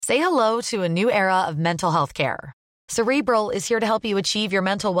Say hello to a new era of mental health care. Cerebral is here to help you achieve your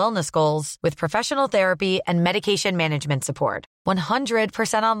mental wellness goals with professional therapy and medication management support.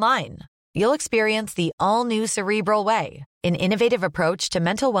 100% online. You'll experience the all-new Cerebral Way, an innovative approach to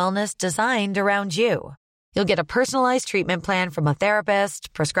mental wellness designed around you. You'll get a personalized treatment plan from a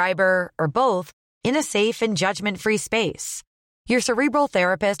therapist, prescriber, or both in a safe and judgment-free space. Your Cerebral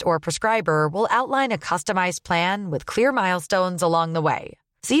therapist or prescriber will outline a customized plan with clear milestones along the way,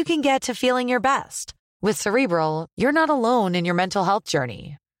 so you can get to feeling your best. With Cerebral, you're not alone in your mental health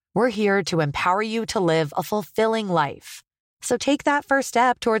journey. We're here to empower you to live a fulfilling life. So take that first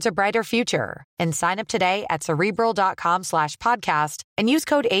step towards a brighter future and sign up today at Cerebral.com/podcast and use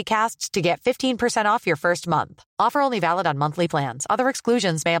code ACAST to get 15% off your first month. Offer only valid on monthly plans. Other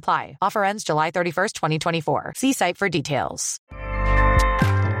exclusions may apply. Offer ends July 31st, 2024. See site for details.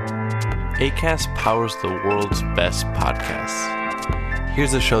 Acast powers the world's best podcasts.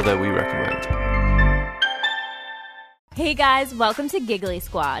 Here's a show that we recommend. Hey guys, welcome to Giggly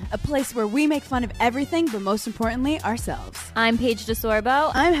Squad, a place where we make fun of everything, but most importantly, ourselves. I'm Paige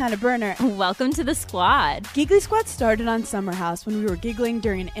DeSorbo. I'm Hannah Berner. Welcome to the squad. Giggly Squad started on Summer House when we were giggling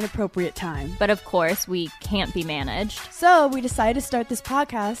during an inappropriate time. But of course, we can't be managed. So we decided to start this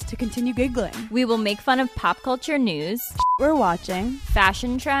podcast to continue giggling. We will make fun of pop culture news, we're watching,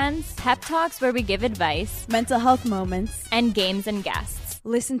 fashion trends, pep talks where we give advice, mental health moments, and games and guests.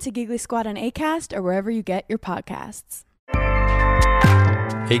 Listen to Giggly Squad on Acast or wherever you get your podcasts.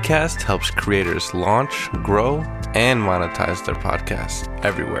 Acast helps creators launch, grow, and monetize their podcasts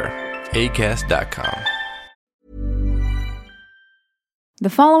everywhere. Acast.com.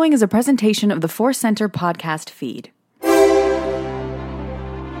 The following is a presentation of the Force Center podcast feed.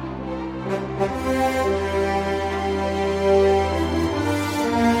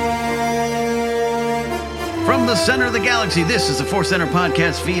 From the center of the galaxy, this is the Force Center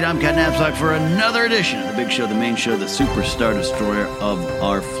podcast feed. I'm Kat Knapsack for another edition of the big show, the main show, the super star destroyer of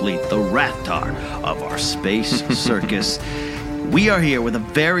our fleet, the Rathtar of our space circus. We are here with a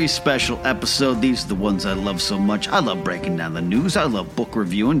very special episode. These are the ones I love so much. I love breaking down the news. I love book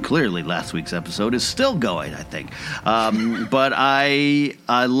reviewing. Clearly, last week's episode is still going, I think. But I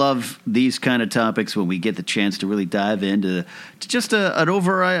love these kind of topics when we get the chance to really dive into just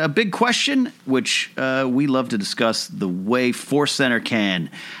a big question, which we love to discuss the way Force Center can.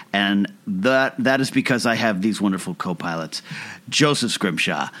 And that is because I have these wonderful co-pilots, Joseph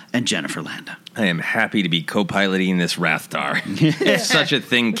Scrimshaw and Jennifer Landa. I am happy to be co-piloting this Rathtar. If such a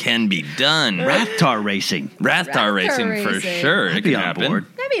thing can be done. Rathtar racing. Rathtar racing for sure. I'd it be can on happen. board.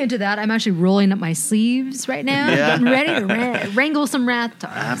 I'd be into that. I'm actually rolling up my sleeves right now. Yeah. Getting ready to wrangle some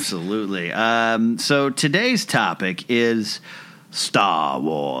Rathtar. Absolutely. So today's topic is Star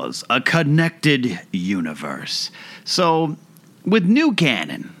Wars, a connected universe. So with new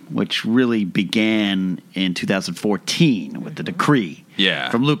canon, which really began in 2014 with the decree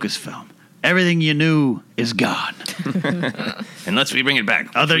from Lucasfilm, everything you knew is gone. Unless we bring it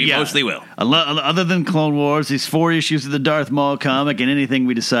back. We mostly will. Other than Clone Wars, these 4 issues of the Darth Maul comic, and anything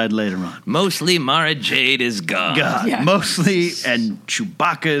we decide later on. Mostly Mara Jade is gone. Yeah. Mostly, and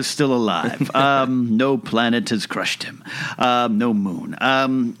Chewbacca is still alive. No planet has crushed him. No moon.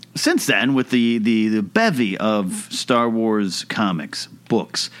 Since then, with the bevy of Star Wars comics,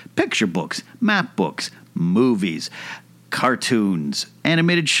 books, picture books, map books, movies, cartoons,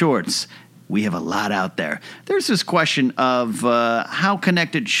 animated shorts, we have a lot out there. There's this question of how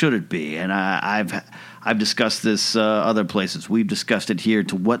connected should it be, and I've discussed this other places. We've discussed it here.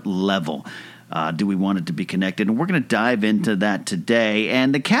 To what level do we want it to be connected? And we're going to dive into that today.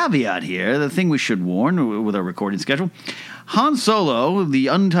 And the caveat here, the thing we should warn with our recording schedule, Han Solo, the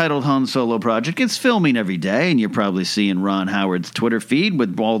untitled Han Solo project, is filming every day, and you're probably seeing Ron Howard's Twitter feed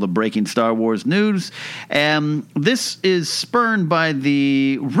with all the breaking Star Wars news. This is spurned by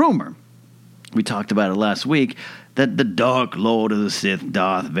the rumor, we talked about it last week, that the Dark Lord of the Sith,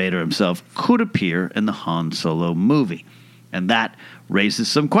 Darth Vader himself, could appear in the Han Solo movie. And that raises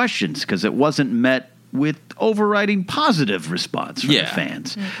some questions, because it wasn't met with overriding positive response from the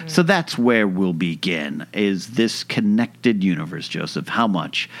fans. Mm-hmm. So that's where we'll begin, is this connected universe, Joseph. How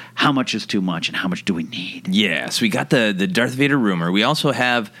much is too much, and how much do we need? Yeah, so we got the Darth Vader rumor. We also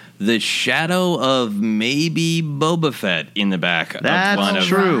have the shadow of maybe Boba Fett in the back of one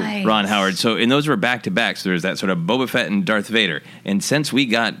of Ron Howard. So, and those were back-to-back, so there's that sort of Boba Fett and Darth Vader. And since we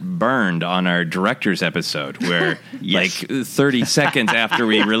got burned on our director's episode, where like 30 seconds after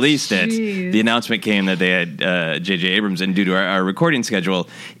we released it, the announcement came that they had J.J. Abrams, and due to our recording schedule,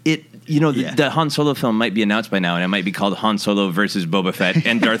 it The Han Solo film might be announced by now, and it might be called Han Solo versus Boba Fett,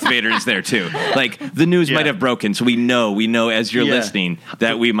 and Darth Vader is there too. Like, the news might have broken, so we know as you're listening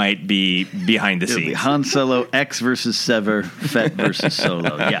that we might be behind the It'll scenes. be Han Solo X versus Sever, Fett versus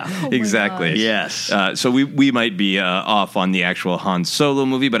Solo. Yeah, exactly. Yes. So we might be off on the actual Han Solo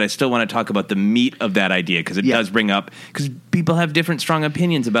movie, but I still want to talk about the meat of that idea, because it does bring up, because people have different strong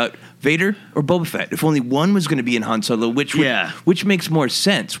opinions about Vader or Boba Fett. If only one was going to be in Han Solo, which makes more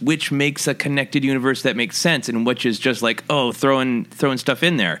sense, which makes a connected universe that makes sense, and which is just like, throwing stuff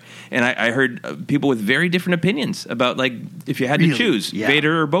in there. And I heard people with very different opinions about, like, if you had to choose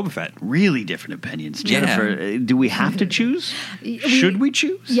Vader or Boba Fett. Really different opinions. Jennifer, do we have to choose? Should we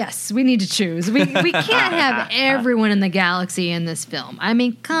choose? Yes, we need to choose. We can't have everyone in the galaxy in this film. I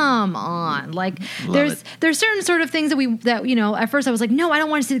mean, come on. Like, there's certain sort of things that at first I was like, no, I don't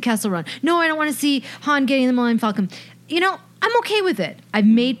want to see the Kessel Run. No, I don't want to see Han getting the Millennium Falcon. I'm okay with it. I've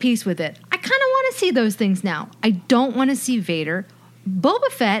made peace with it. I kind of want to see those things now. I don't want to see Vader. Boba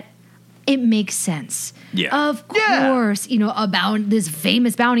Fett, it makes sense. Yeah. Of course, this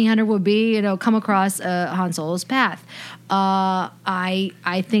famous bounty hunter would be, come across Han Solo's path.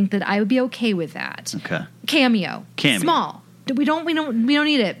 I think that I would be okay with that. Okay. Cameo. Small. We don't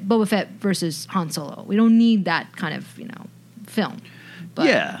need it. Boba Fett versus Han Solo. We don't need that kind of, film. But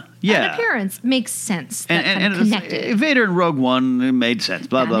an appearance makes sense. And connected. Vader in Rogue One, it made sense.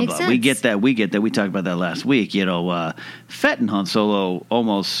 Blah, blah, blah. Sense. We get that. We talked about that last week. Fett and Han Solo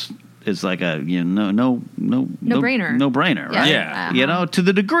almost is like a no brainer. No brainer, right? Yeah. To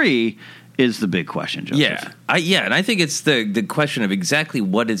the degree is the big question, Joseph. And I think it's the question of exactly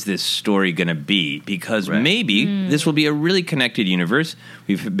what is this story going to be, because maybe this will be a really connected universe.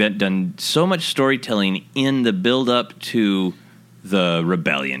 We've done so much storytelling in the build up to the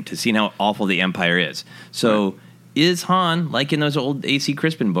rebellion, to seeing how awful the Empire is. So is Han, like in those old A.C.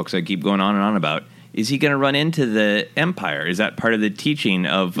 Crispin books I keep going on and on about, is he going to run into the Empire? Is that part of the teaching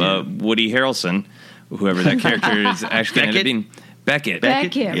of Woody Harrelson, whoever that character is actually going to be? Beckett.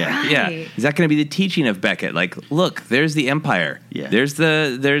 Right. Yeah. Is that going to be the teaching of Beckett? Like, look, there's the Empire. Yeah. There's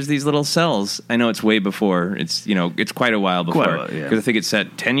these little cells. I know it's way before. It's it's quite a while before. Because I think it's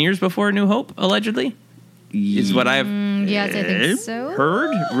set 10 years before A New Hope, allegedly. Is what I've yes, I think so.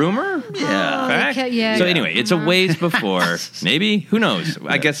 Heard, rumor, fact. So anyway, it's a ways before. Maybe, who knows?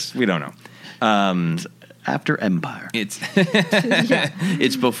 I guess we don't know. After Empire, it's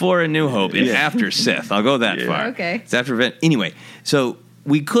before A New Hope. It's after Sith. I'll go that far. Okay, it's after event. Anyway, so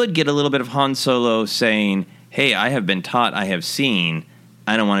we could get a little bit of Han Solo saying, "Hey, I have been taught. I have seen.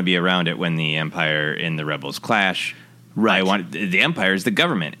 I don't want to be around it when the Empire and the Rebels clash." Right. The Empire is the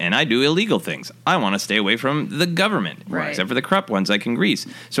government, and I do illegal things. I want to stay away from the government, except for the corrupt ones I can grease.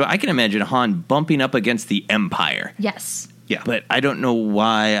 So I can imagine Han bumping up against the Empire. Yes. Yeah. But I don't know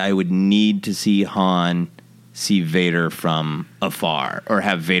why I would need to see Han see Vader from afar, or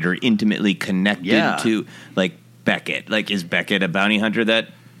have Vader intimately connected to, like, Beckett. Like, is Beckett a bounty hunter that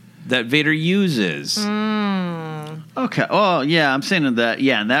Vader uses? Okay. Oh, yeah. I'm saying that.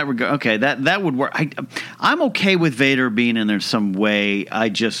 Yeah, in that regard. Okay, that would work. I'm okay with Vader being in there some way.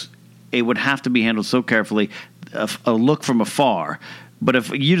 It would have to be handled so carefully. A look from afar. But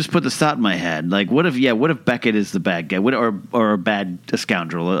if you just put this thought in my head, like, what if Beckett is the bad guy, or a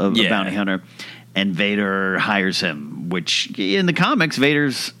scoundrel, a bounty hunter, and Vader hires him? Which in the comics,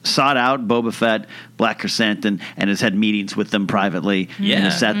 Vader's sought out Boba Fett, Black Krrsantan, and has had meetings with them privately, and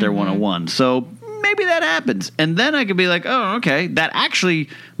has sat there one-on-one. So maybe that happens, and then I could be like, oh, okay, that actually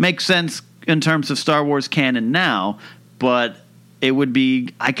makes sense in terms of Star Wars canon now. But it would be,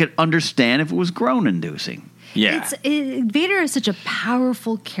 I could understand if it was groan-inducing. Yeah. Vader is such a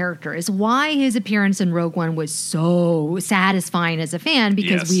powerful character. It's why his appearance in Rogue One was so satisfying as a fan,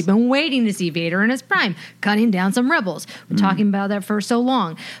 because we've been waiting to see Vader in his prime, cutting down some rebels. We're talking about that for so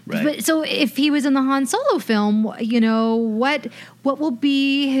long. Right. But so if he was in the Han Solo film, what will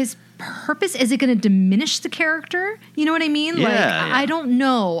be his purpose? Is it going to diminish the character? You know what I mean? I don't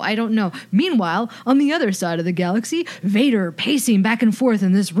know. Meanwhile, on the other side of the galaxy, Vader pacing back and forth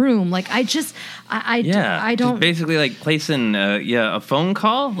in this room. Like, I don't. Just basically, like, placing a phone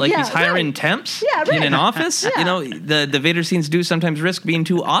call. Like, he's hiring temps in an office. The Vader scenes do sometimes risk being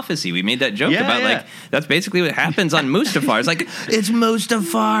too officey. We made that joke about like, that's basically what happens on Mustafar. It's like, it's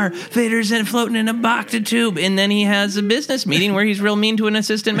Mustafar. Vader's floating in a Bacta tube, and then he has a business meeting where he's real mean to an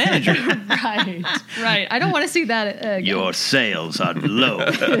assistant manager. Right. I don't want to see that again. Your sales are low.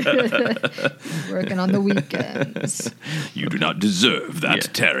 Working on the weekends. You do not deserve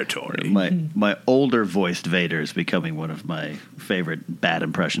that territory. My older voiced Vader is becoming one of my favorite bad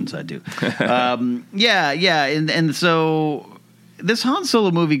impressions I do. And so this Han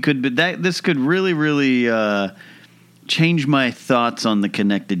Solo movie could be this could really, really change my thoughts on the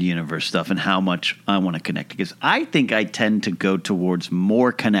connected universe stuff and how much I want to connect, because I think I tend to go towards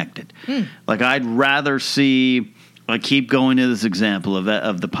more connected. Like, I'd rather see. I keep going to this example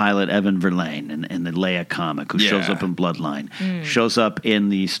of the pilot Evan Verlaine in the Leia comic, who shows up in Bloodline, shows up in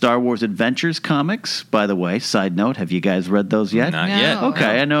the Star Wars Adventures comics. By the way, side note, have you guys read those yet? Not yet.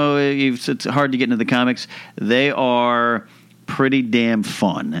 Okay, I know it's hard to get into the comics. They are pretty damn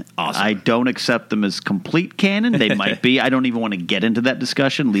fun. Awesome. I don't accept them as complete canon. They might be. I don't even want to get into that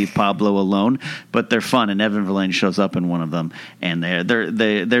discussion. Leave Pablo alone. But they're fun, and Evan Verlaine shows up in one of them. And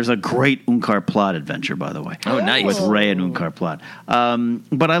there's a great Unkar Plot adventure, by the way. Oh, nice. With Rey and Unkar Plot.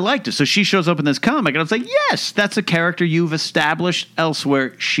 But I liked it. So she shows up in this comic, and I was like, yes, that's a character you've established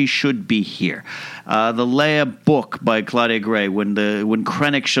elsewhere. She should be here. The Leia book by Claudia Gray, when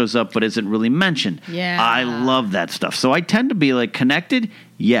Krennic shows up but isn't really mentioned. Yeah. I love that stuff. So I tend to be like connected.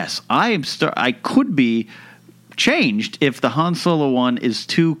 Yes, I could be changed if the Han Solo one is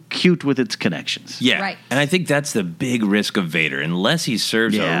too cute with its connections. Yeah. Right. And I think that's the big risk of Vader. Unless he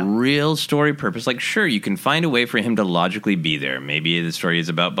serves a real story purpose, like, sure, you can find a way for him to logically be there. Maybe the story is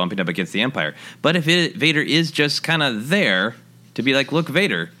about bumping up against the Empire. But if Vader is just kind of there to be like, look,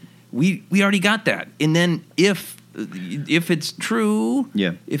 Vader, we already got that. And then if it's true,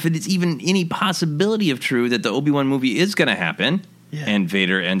 if it is even any possibility of true that the Obi-Wan movie is going to happen, and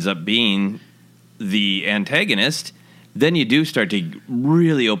Vader ends up being the antagonist, then you do start to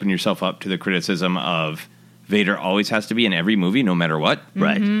really open yourself up to the criticism of Vader always has to be in every movie, no matter what.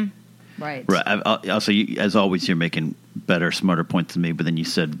 Right. Right. Also, as always, you're making better, smarter points than me, but then you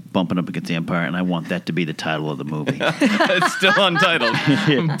said bumping up against the Empire, and I want that to be the title of the movie. It's still untitled.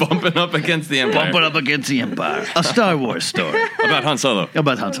 Bumping up against the Empire. Bumping up against the Empire. A Star Wars story. About Han Solo.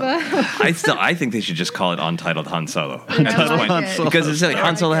 About Han Solo. I think they should just call it Untitled Han Solo. At this point. Because it's like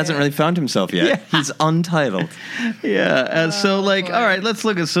Han Solo hasn't really found himself yet. Yeah. He's untitled. Yeah. So, all right, let's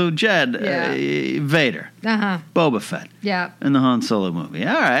look at, Jed, Vader, Boba Fett. Yeah. In the Han Solo movie.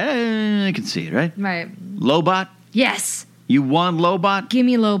 All right, I can see it, right? Right. Lobot? Yes. You want Lobot? Give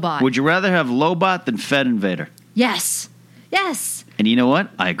me Lobot. Would you rather have Lobot than Fett and Vader? Yes. Yes. And you know what?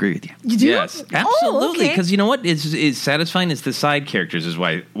 I agree with you. You do? Yes, absolutely. Because okay. you know what is satisfying is the side characters is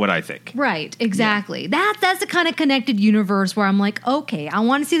what I think. Right, exactly. Yeah. That's the kind of connected universe where I'm like, okay, I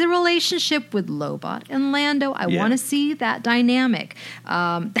want to see the relationship with Lobot and Lando. I want to see that dynamic.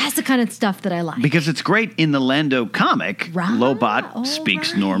 That's the kind of stuff that I like. Because it's great in the Lando comic. Right. Lobot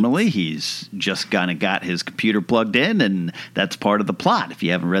speaks normally. He's just kind of got his computer plugged in, and that's part of the plot. If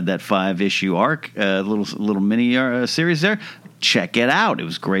you haven't read that 5-issue arc, little mini series there, check it out. It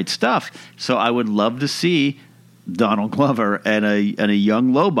was great stuff. So I would love to see Donald Glover and a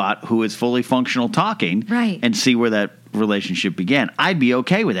young Lobot who is fully functional talking, right, and see where that relationship began. I'd be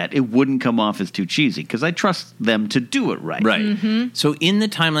okay with that. It wouldn't come off as too cheesy because I trust them to do it right. Right. Mm-hmm. So in the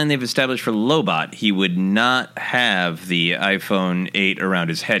timeline they've established for Lobot, he would not have the iPhone 8 around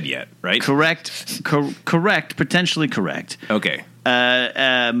his head yet, right? Correct. Correct. Potentially correct. Okay.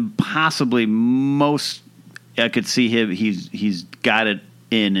 Possibly most. I could see him. He's got it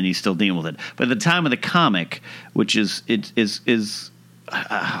in, and he's still dealing with it. But at the time of the comic, which is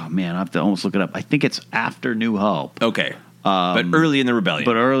oh man, I have to almost look it up. I think it's after New Hope. Okay, but early in the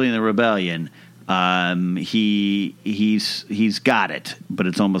rebellion. He's got it, but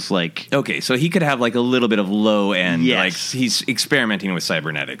it's almost like okay. So he could have like a little bit of low end, yes. like he's experimenting with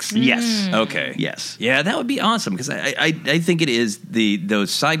cybernetics. Yes. Okay. Yes. Yeah, that would be awesome because I think it is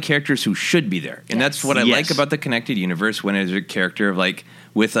those side characters who should be there, and that's what I like about the connected universe when there's a character of like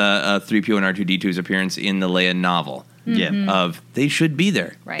with a 3PO and R2-D2's appearance in the Leia novel. Mm-hmm. Of they should be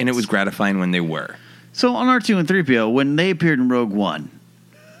there, right. And it was gratifying when they were. So on R2 and 3PO, when they appeared in Rogue One.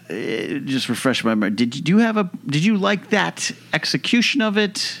 Just refresh my memory. Did you like that execution of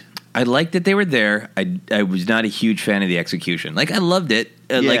it? I liked that they were there. I was not a huge fan of the execution. Like I loved it.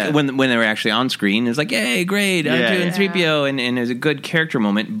 Like when they were actually on screen, it was like, hey, great, R2 and 3PO, and it was a good character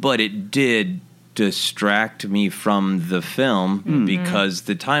moment. But it did distract me from the film because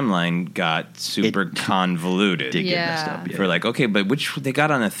the timeline got super convoluted. Did get messed up. Yeah. For like, okay, but which they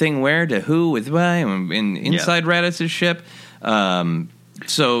got on a thing where to who with why and inside Radiss's ship.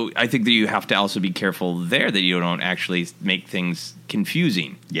 So I think that you have to also be careful there that you don't actually make things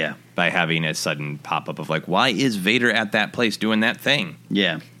confusing. Yeah. By having a sudden pop-up of like, why is Vader at that place doing that thing?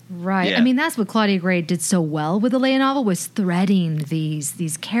 Yeah. Right. Yeah. I mean, that's what Claudia Gray did so well with the Leia novel, was threading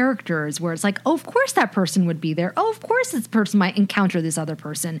these characters where it's like, oh, of course that person would be there. Oh, of course this person might encounter this other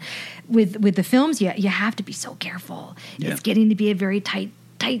person. With the films, you have to be so careful. Yeah. It's getting to be a very tight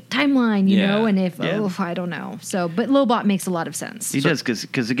tight timeline, you know, and if, I don't know. So, but Lobot makes a lot of sense. He does,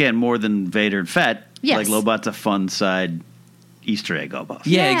 because again, more than Vader and Fett, like Lobot's a fun side Easter egg almost.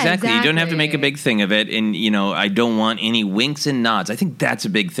 Yeah, exactly. You don't have to make a big thing of it. And, I don't want any winks and nods. I think that's a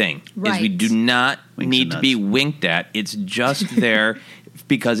big thing. Right. Is we do not need to be winked at. It's just there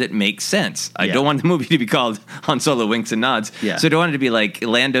because it makes sense. I don't want the movie to be called Han Solo Winks and Nods. Yeah. So I don't want it to be like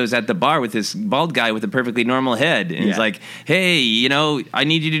Lando's at the bar with this bald guy with a perfectly normal head. And he's like, hey, I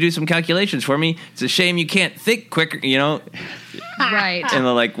need you to do some calculations for me. It's a shame you can't think quicker, Right. And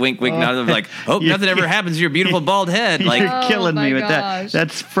they're like, wink, wink, nod. They're like, hope nothing ever happens to your beautiful bald head. Like, you're killing me with that.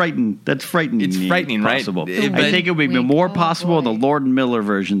 That's frightening. It's frightening, right? Possible. I think it would be more possible in the Lord Miller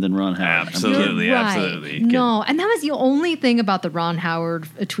version than Ron Howard. Absolutely, absolutely. No, and that was the only thing about the Ron Howard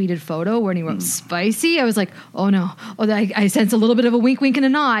tweeted photo when he wrote spicy. I was like, oh no. I sense a little bit of a wink, wink, and a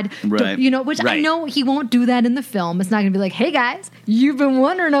nod. Right. Which I know he won't do that in the film. It's not going to be like, hey guys, you've been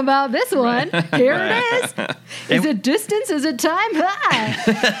wondering about this one. Here it is. Is it distance? Is it time?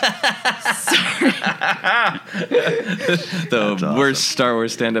 The worst Star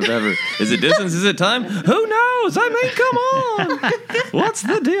Wars stand-up ever. Is it distance? Is it time? Who knows? Come on. What's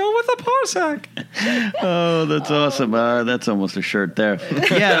the deal with the parsec? Oh, that's awesome. That's almost a shirt there.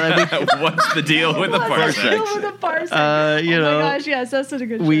 Yeah. What's the deal with the parsec? Oh my gosh, yes, that's such a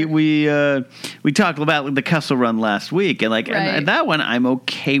good shirt. We talked about the Kessel Run last week, and and that one I'm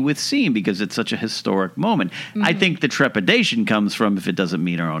okay with seeing because it's such a historic moment. Mm-hmm. I think the trepidation comes from if it doesn't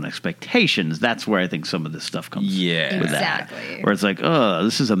meet our own expectations. That's where I think some of this stuff comes. Yeah, with exactly. That, where it's like, oh,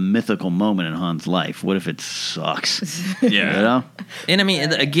 this is a mythical moment in Han's life. What if it sucks? Yeah, And I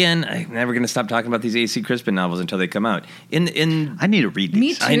mean, again, I'm never going to stop talking about these A.C. Crispin novels until they come out. I need to read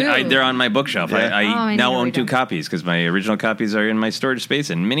these. Me too. They're on my bookshelf. Yeah. I now own 2 copies because my original copies are in my storage space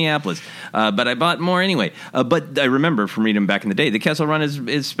in Minneapolis. But I bought more anyway. But I remember from reading them back in the day, the Kessel Run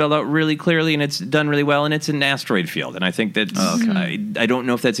is spelled out really clearly, and it's done really well, and it's an asteroid field. And I think that's I don't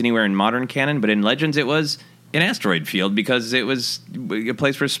know if that's anywhere in modern canon, but in Legends it was an asteroid field because it was a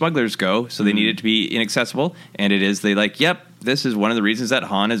place where smugglers go, so they needed to be inaccessible. And it is, this is one of the reasons that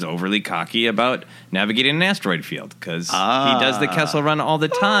Han is overly cocky about navigating an asteroid field because he does the Kessel Run all the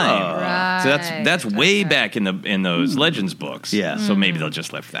time. Right. So that's way back in those Legends books. Yeah. So maybe they'll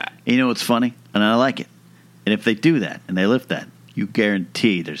just lift that. You know what's funny? And I like it. And if they do that and they lift that, you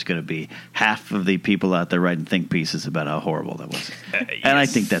guarantee there's going to be half of the people out there writing think pieces about how horrible that was. Yes. And I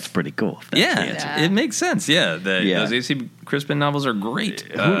think that's pretty cool. It makes sense. Yeah, those A.C. Crispin novels are great.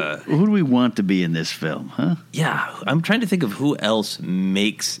 Who do we want to be in this film, huh? Yeah, I'm trying to think of who else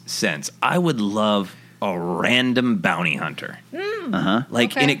makes sense. I would love a random bounty hunter.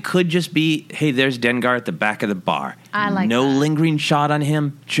 And it could just be, hey, there's Dengar at the back of the bar. I like no that. lingering shot on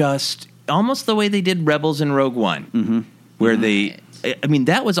him, just almost the way they did Rebels in Rogue One. Mm-hmm. Where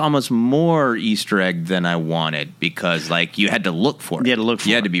that was almost more Easter egg than I wanted because, you had to look for it.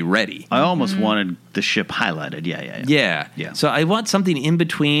 You had to be ready. I almost wanted the ship highlighted. Yeah. So I want something in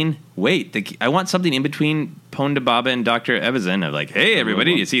between. I want something in between Ponda Baba and Dr. Evazan of hey,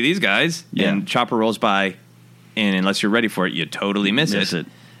 everybody, you see these guys? Yeah. And Chopper rolls by, and unless you're ready for it, you totally miss it.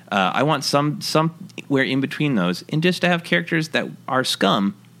 I want somewhere in between those, and just to have characters that are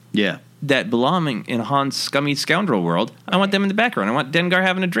scum. Yeah. That belong in Han's scummy scoundrel world. I want them in the background. I want Dengar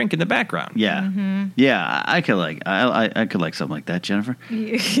having a drink in the background. Yeah, yeah. I could like something like that, Jennifer.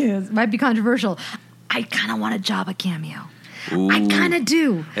 Yes, might be controversial. I kind of want a Jabba cameo. Ooh. I kind of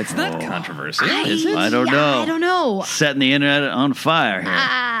do. It's not controversial, is it? I don't know. I don't know. Setting the internet on fire here.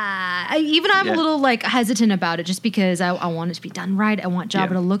 I'm a little hesitant about it just because I want it to be done right. I want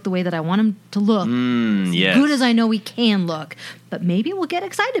Jabba to look the way that I want him to look. As good as I know he can look. But maybe we'll get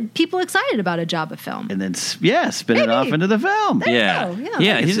people excited about a Jabba film. And then, spin it off into the film. There you go.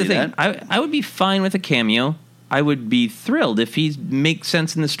 Yeah. Here's the thing. I would be fine with a cameo. I would be thrilled if he makes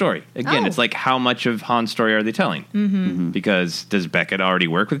sense in the story. Again, it's how much of Han's story are they telling? Mm-hmm. Because does Beckett already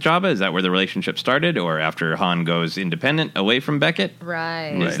work with Jabba? Is that where the relationship started? Or after Han goes independent away from Beckett?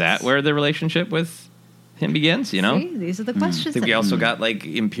 Right. Is that where the relationship with him begins? See, these are the questions. I think we also got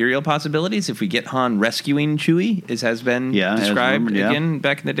Imperial possibilities. If we get Han rescuing Chewie, as has been described again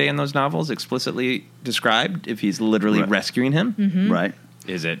back in the day in those novels, explicitly described, if he's literally rescuing him. Mm-hmm. Right.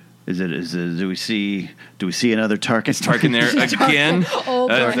 Is it? Do we see another Tarkin? Is Tarkin there again?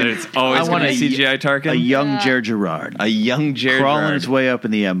 It's always going to be CGI Tarkin. A young Jar Gerard. A young Jar Gerard. Crawling his way up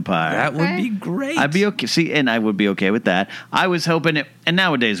in the Empire. That would be great. I'd be okay. See, and I would be okay with that. I was hoping And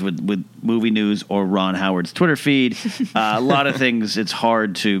nowadays with movie news or Ron Howard's Twitter feed, a lot of things, it's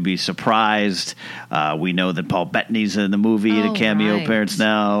hard to be surprised. We know that Paul Bettany's in the movie, a cameo appearance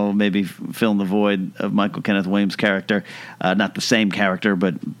now, maybe fill in the void of Michael Kenneth Williams' character. Not the same character,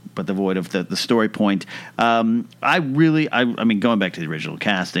 but the void of the story point. I mean, going back to the original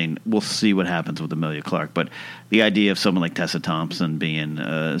casting, we'll see what happens with Emilia Clarke, but the idea of someone like Tessa Thompson being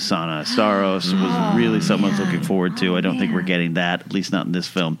Sana Staros was really someone I was looking forward to. I don't think we're getting that, at least not in this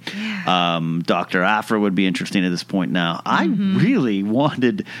film. Dr. Aphra would be interesting at this point now. I really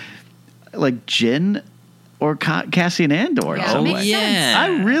wanted, like, Jyn or Cassian Andor. Yeah, makes sense.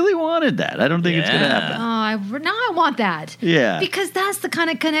 I really wanted that. I don't think it's going to happen. Now I want that. Yeah. Because that's the kind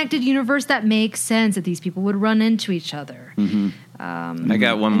of connected universe that makes sense, that these people would run into each other. I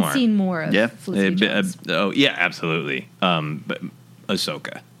got one more. Seen more of Felicity Jones. Yeah, absolutely. But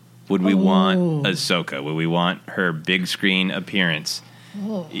Ahsoka. Would we want Ahsoka? Would we want her big screen appearance?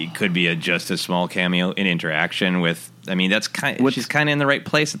 It could be just a small cameo in interaction with. I mean, she's kind of in the right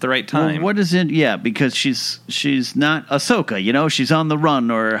place at the right time. Well, what is it? Yeah, because she's not Ahsoka. You know, she's on the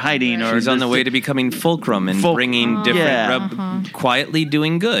run or hiding, or she's on the way to becoming Fulcrum and bringing different, quietly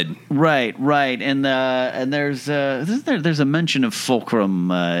doing good. Right, and there's there's a mention of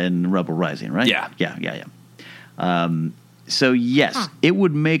Fulcrum in Rebel Rising, right? Yeah. So yes, it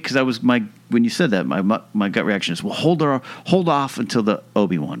would make, because when you said that, my gut reaction is, well, hold off until the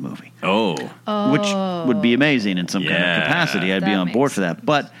Obi-Wan movie. Which would be amazing in some kind of capacity. I'd be on board for that.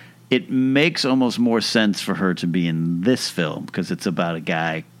 But it makes almost more sense for her to be in this film because it's about a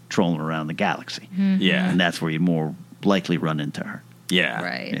guy trolling around the galaxy. Yeah, and that's where you more likely run into her. Yeah,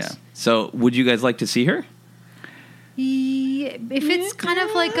 right. Yeah. So, would you guys like to see her? If it's kind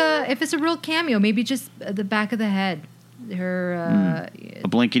of like if it's a real cameo, maybe just the back of the head. Her a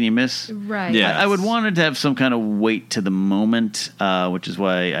blink and you miss, right? Yeah, I would want it to have some kind of weight to the moment, which is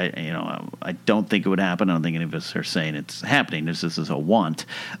why I don't think it would happen. I don't think any of us are saying it's happening. This is a want.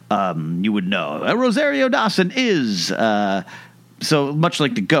 You would know Rosario Dawson is. So much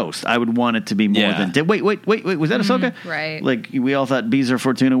like the Ghost, I would want it to be more than. Wait, was that Ahsoka? Right. Like we all thought Beezer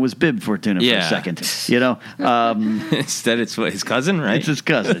Fortuna was Bib Fortuna for a second. You know, instead it's his cousin, right? It's his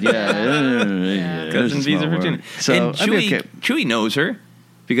cousin. Cousin Beezer Fortuna. So and Chewie knows her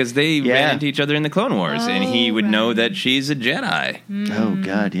because they ran into each other in the Clone Wars, and he would know that she's a Jedi. Oh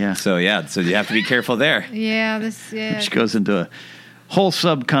God, yeah. So you have to be careful there. Which goes into a whole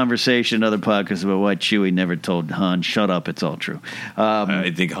sub-conversation in other podcasts about why Chewie never told Han, shut up, it's all true.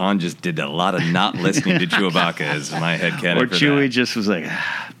 I think Han just did a lot of not listening to Chewbacca is my headcanon. Or Chewie just was like,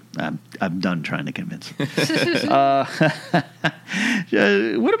 I'm done trying to convince him.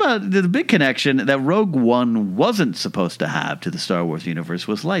 What about the big connection that Rogue One wasn't supposed to have to the Star Wars universe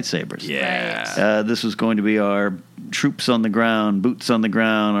was lightsabers. Yeah. This was going to be our troops on the ground, boots on the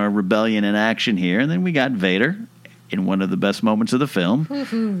ground, our rebellion in action here. And then we got Vader in one of the best moments of the film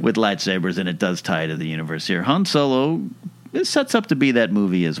with lightsabers, and it does tie to the universe here. Han Solo, it sets up to be that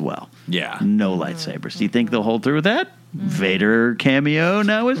movie as well. Yeah. No lightsabers. Do you think they'll hold through with that? Vader cameo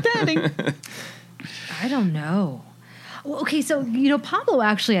now is standing. I don't know. Well, okay, so, Pablo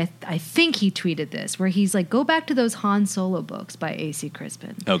actually, I think he tweeted this, where he's like, go back to those Han Solo books by A.C.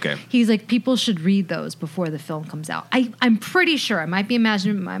 Crispin. Okay. He's like, people should read those before the film comes out. I'm pretty sure. I might be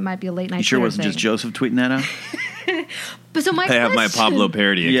imagining, it might be a late night. You sure it wasn't just Joseph tweeting that out? But so I have my Pablo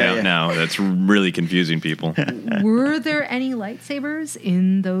parody account now. That's really confusing people. Were there any lightsabers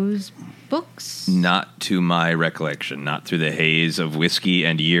in those books? Not to my recollection. Not through the haze of whiskey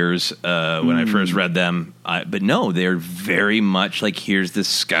and years when I first read them. But no, they're very much like, here's this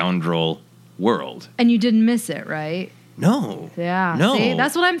scoundrel world. And you didn't miss it, right? No. Yeah. No. See,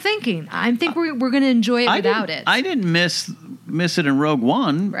 that's what I'm thinking. I think we're going to enjoy it without it. I didn't miss it in Rogue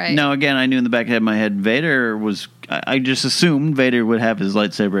One. Right. Now, again, I knew in the back of my head Vader was... I just assumed Vader would have his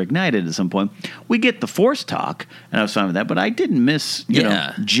lightsaber ignited at some point. We get the Force talk, and I was fine with that, but I didn't miss,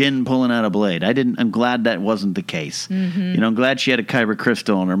 Jyn pulling out a blade. I'm glad that wasn't the case. Mm-hmm. I'm glad she had a kyber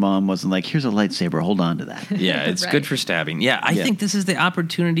crystal, and her mom wasn't like, here's a lightsaber, hold on to that. Yeah, it's good for stabbing. Yeah, I think this is the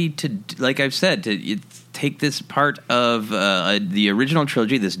opportunity to, like I've said, to take this part of the original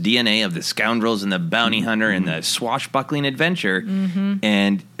trilogy, this DNA of the scoundrels and the bounty hunter and the swashbuckling adventure,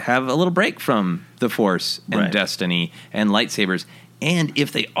 and have a little break from the Force and Destiny and lightsabers. And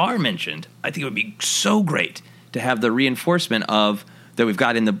if they are mentioned, I think it would be so great to have the reinforcement of that we've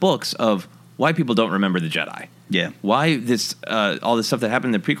got in the books of why people don't remember the Jedi. Yeah. Why this all this stuff that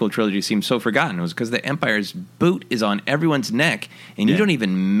happened in the prequel trilogy seems so forgotten. It was because the Empire's boot is on everyone's neck, and you don't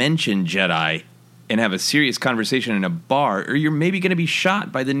even mention Jedi and have a serious conversation in a bar, or you're maybe going to be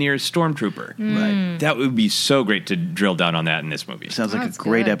shot by the nearest stormtrooper. Right. That would be so great to drill down on that in this movie. Sounds like a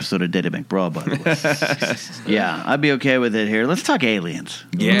great episode of Data McBraw, by the way. Yeah, I'd be okay with it here. Let's talk aliens.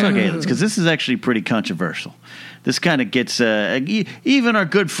 Yeah. Let's talk aliens, because this is actually pretty controversial. This kind of gets even our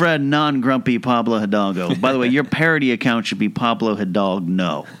good friend, non-grumpy Pablo Hidalgo. By the way, your parody account should be Pablo Hidalgo.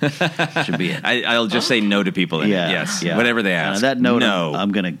 No, should be it. I'll just say no to people. In it. Yes, whatever they ask. On that note, no.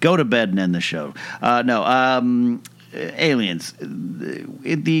 I'm going to go to bed and end the show. Aliens.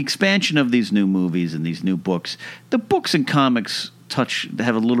 The expansion of these new movies and these new books. The books and comics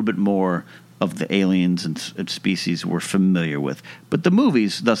have a little bit more of the aliens and species we're familiar with, but the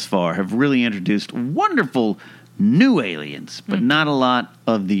movies thus far have really introduced wonderful new aliens, but not a lot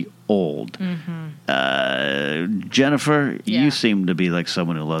of the old. Jennifer, you seem to be like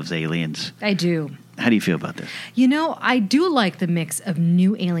someone who loves aliens. I do. How do you feel about this? You know, I do like the mix of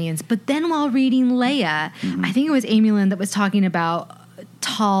new aliens, but then while reading Leia, I think it was Amy Lynn that was talking about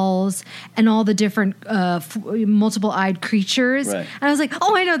Talls and all the different multiple-eyed creatures. Right. And I was like,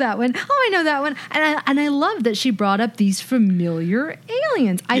 oh, I know that one. Oh, I know that one. And I love that she brought up these familiar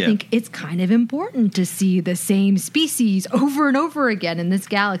aliens. I think it's kind of important to see the same species over and over again in this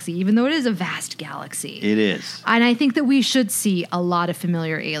galaxy, even though it is a vast galaxy. It is. And I think that we should see a lot of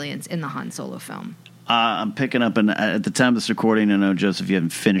familiar aliens in the Han Solo film. I'm picking up, at the time of this recording, I know, Joseph, you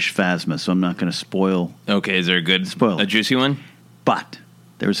haven't finished Phasma, so I'm not going to spoil. Okay, is there a juicy one? But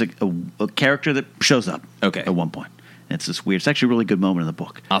there's a character that shows up at one point. And it's this weird, it's actually a really good moment in the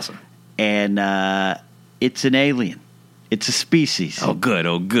book. Awesome. And it's an alien. It's a species. Oh,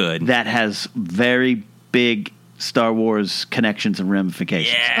 good. That has very big Star Wars connections and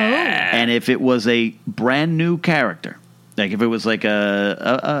ramifications. Yeah. And if it was a brand new character, like if it was like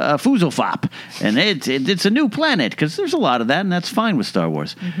a Fuzzlefop, and it's a new planet, because there's a lot of that, and that's fine with Star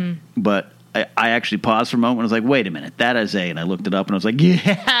Wars. But I actually paused for a moment and was like, wait a minute, that is and I looked it up and I was like,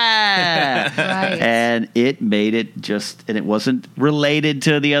 yeah! Right. And it made it and it wasn't related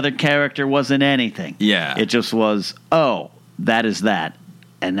to the other character, wasn't anything. Yeah. It just was, that is that.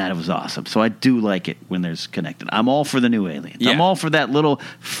 And that was awesome. So I do like it when there's connected. I'm all for the new aliens. Yeah. I'm all for that little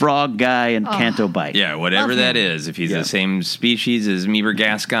frog guy in Canto Bight. Yeah, whatever that is. If he's the same species as Meeber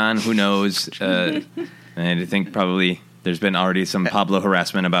Gascon, who knows? And I think probably there's been already some Pablo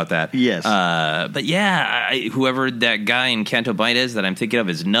harassment about that. Yes. But yeah, whoever that guy in Canto Bight is that I'm thinking of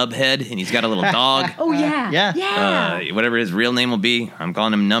is Nubhead, and he's got a little dog. Oh, yeah. Whatever his real name will be, I'm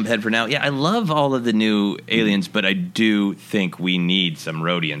calling him Nubhead for now. Yeah, I love all of the new aliens, but I do think we need some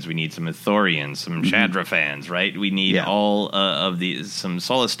Rhodians, we need some Ithorians, some Shadrafans, right? We need all of these, some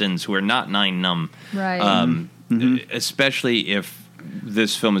Solistans who are not Nine Numb. Right. Especially if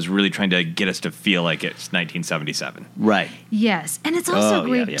this film is really trying to get us to feel like it's 1977. Right. Yes. And it's also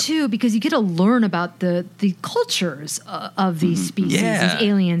great, too, because you get to learn about the cultures of these species, these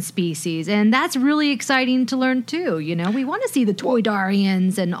alien species. And that's really exciting to learn, too. You know, we want to see the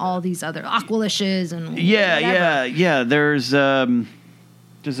Toydarians and all these other Aqualishes and whatever. Yeah.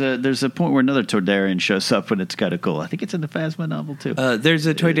 There's a point where another Toydarian shows up, and it's kind of cool. I think it's in the Phasma novel, too. There's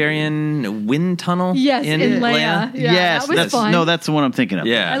a Toydarian wind tunnel in Leia. Yeah, yes, that was fun. No, that's the one I'm thinking of.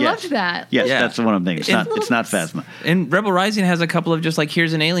 Yeah. I loved that. Yes, that's the one I'm thinking. It's not Phasma. And Rebel Rising has a couple of just like,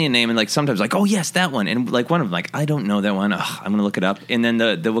 here's an alien name, and like sometimes like, oh, yes, that one. And like one of them, like, I don't know that one. I'm going to look it up. And then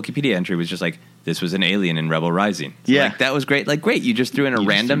the Wikipedia entry was just like, this was an alien in Rebel Rising. So like, that was great. Like, great, you just threw in a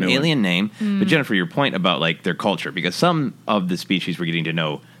random alien name. But Jennifer, your point about like their culture, because some of the species we're getting to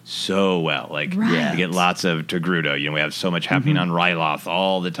know so well. Like, we get lots of Togruta. You know, we have so much happening on Ryloth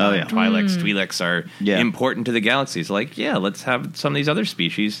all the time. Twi'leks, Twi'leks are important to the galaxy. So like, let's have some of these other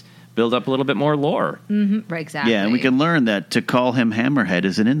species build up a little bit more lore. Right, exactly. Yeah, and we can learn that to call him Hammerhead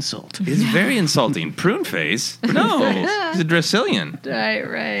is an insult. It's very insulting. Prune face? No, he's a Dracilian.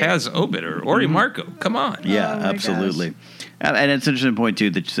 Right. Has Obit or Ori Marco. Come on. Yeah, absolutely. Gosh. And it's an interesting point,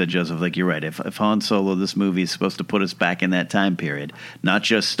 too, that you said, Joseph. Like, you're right. If Han Solo, this movie, is supposed to put us back in that time period, not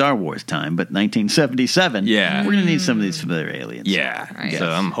just Star Wars time, but 1977, we're going to need some of these familiar aliens. Yeah. Right. So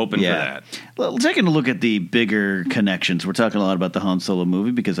I'm hoping for that. Well, taking a look at the bigger connections, we're talking a lot about the Han Solo movie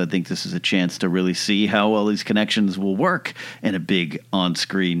because I think this is a chance to really see how well these connections will work in a big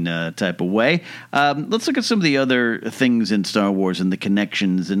on-screen type of way. Let's look at some of the other things in Star Wars and the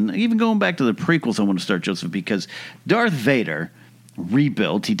connections, and even going back to the prequels, I want to start, Joseph, because Darth Vader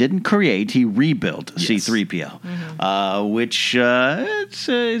rebuilt. He didn't create. He rebuilt C-3PO, which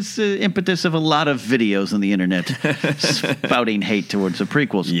is the impetus of a lot of videos on the internet spouting hate towards the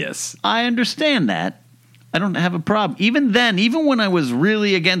prequels. Yes. I understand that, I don't have a problem. Even then, even when I was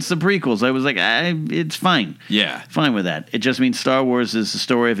really against the prequels, I was like, it's fine. Yeah. Fine with that. It just means Star Wars is the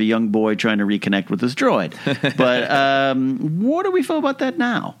story of a young boy trying to reconnect with his droid. But what do we feel about that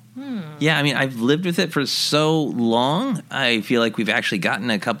now? Yeah, I mean, I've lived with it for so long. I feel like we've actually gotten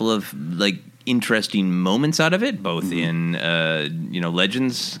a couple of, like, interesting moments out of it, both in,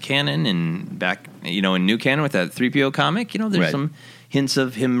 Legends canon and back, in new canon with that 3PO comic. There's some hints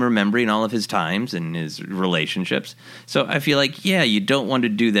of him remembering all of his times and his relationships. So I feel like, you don't want to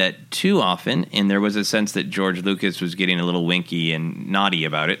do that too often. And there was a sense that George Lucas was getting a little winky and naughty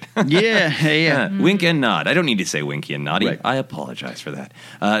about it. Yeah. Wink and nod. I don't need to say winky and naughty. Right. I apologize for that.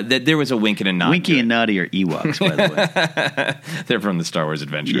 That there was a wink and a nod. Winky and naughty are Ewoks, by the way. They're from the Star Wars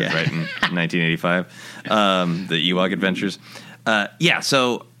Adventures, right, in 1985. The Ewok Adventures.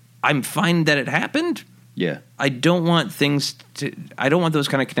 So I'm fine that it happened. Yeah. I don't want those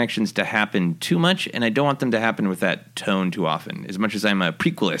kind of connections to happen too much, and I don't want them to happen with that tone too often. As much as I'm a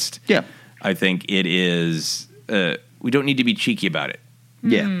prequelist, I think it is, we don't need to be cheeky about it.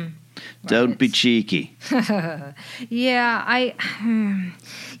 Yeah. Don't be cheeky. It's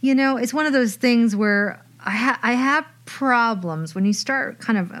one of those things where I have problems when you start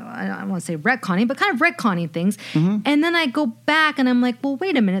kind of, I don't want to say retconning, but kind of retconning things. Mm-hmm. And then I go back and I'm like, well,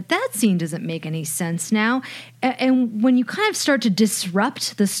 wait a minute, that scene doesn't make any sense now. And when you kind of start to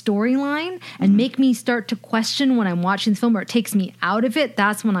disrupt the storyline and make me start to question when I'm watching the film, or it takes me out of it,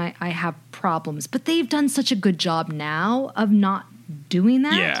 that's when I have problems. But they've done such a good job now of not doing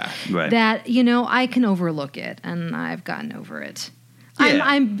that, that, I can overlook it, and I've gotten over it. Yeah.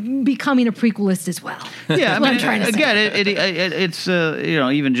 I'm becoming a prequelist as well. Yeah, I'm trying to say. Again, it's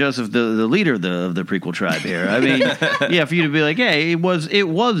even Joseph, the leader of the prequel tribe here. I mean, for you to be like, hey, it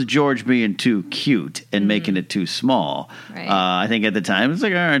was George being too cute and making it too small. Right. I think at the time it was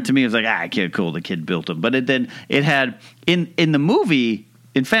like, to me, it was like, kid, cool, the kid built him. But it had in the movie.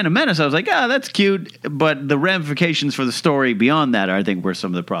 In Phantom Menace, I was like, that's cute, but the ramifications for the story beyond that, I think, were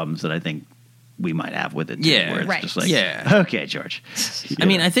some of the problems that I think we might have with it. Too, where it's just like, okay, George. I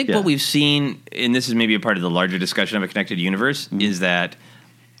mean, I think what we've seen, and this is maybe a part of the larger discussion of a connected universe, is that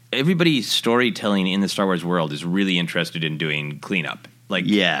everybody's storytelling in the Star Wars world is really interested in doing cleanup. Like,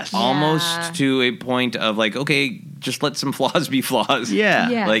 almost to a point of like, okay, just let some flaws be flaws. Yeah.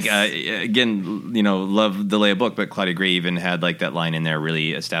 Yes. Like, again, love the Leia book, but Claudia Gray even had like that line in there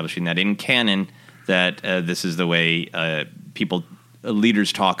really establishing that in canon that this is the way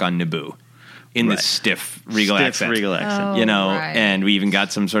leaders talk on Naboo. In this stiff regal accent. And we even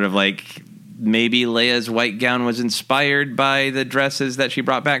got some sort of like, maybe Leia's white gown was inspired by the dresses that she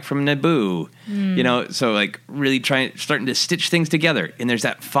brought back from Naboo. So like really starting to stitch things together. And there's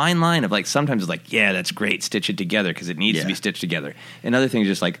that fine line of like, sometimes it's like, that's great, stitch it together because it needs to be stitched together. And other things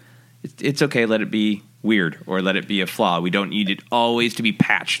just like, it's okay, let it be weird or let it be a flaw. We don't need it always to be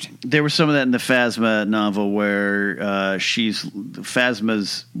patched. There was some of that in the Phasma novel where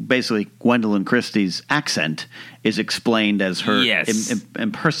Phasma's basically Gwendolyn Christie's accent is explained as her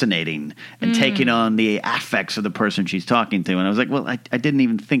impersonating and taking on the affects of the person she's talking to. And I was like, well, I didn't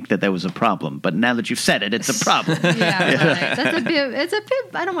even think that was a problem. But now that you've said it, it's a problem. Right. It's a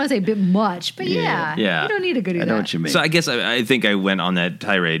bit, I don't want to say a bit much, but you don't need to go do that. I know what you mean. So I guess I think I went on that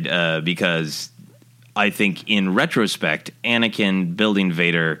tirade because I think in retrospect, Anakin building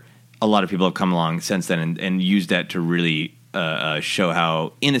Vader, a lot of people have come along since then and used that to really show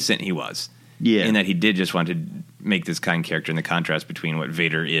how innocent he was. Yeah. In that he did just want to make this kind character, and the contrast between what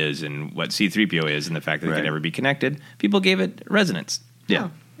Vader is and what C-3PO is and the fact that they could never be connected. People gave it resonance. Yeah.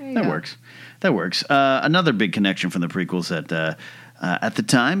 That works. Another big connection from the prequels that at the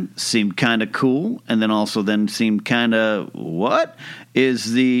time seemed kind of cool and then seemed kind of what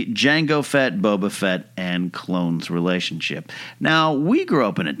is the Jango Fett, Boba Fett, and clones relationship. Now, we grew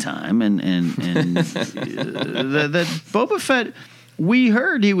up in a time and that Boba Fett, we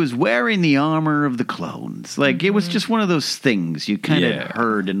heard he was wearing the armor of the clones. Like, it was just one of those things you kind of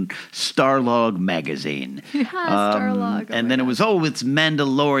heard in Starlog magazine. Starlog. And then it was, it's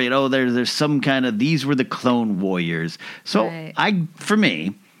Mandalorian. There's some kind of, these were the clone warriors. So for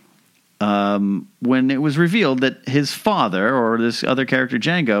me, when it was revealed that his father or this other character,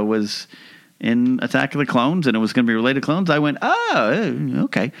 Jango, was in Attack of the Clones and it was going to be related to clones, I went,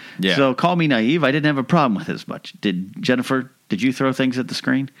 okay. Yeah. So call me naive. I didn't have a problem with it as much. Jennifer, did you throw things at the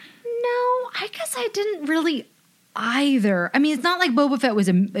screen? No, I guess I didn't really either. I mean, it's not like Boba Fett was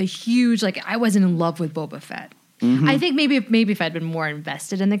a huge, like, I wasn't in love with Boba Fett. Mm-hmm. I think maybe if I'd been more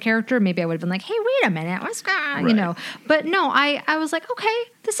invested in the character, maybe I would have been like, hey, wait a minute, what's going on, But no, I was like, okay,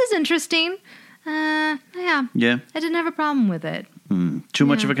 this is interesting. I didn't have a problem with it. Too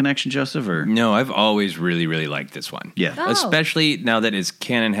much of a connection, Joseph? Or no, I've always really, really liked this one. Yeah. Oh. Especially now that its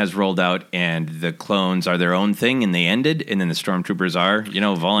canon has rolled out and the clones are their own thing and they ended, and then the stormtroopers are,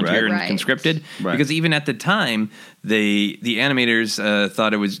 volunteer and conscripted. Right. Because even at the time, the animators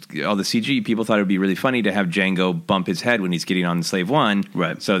thought it was, all the CG people thought it would be really funny to have Jango bump his head when he's getting on the Slave One.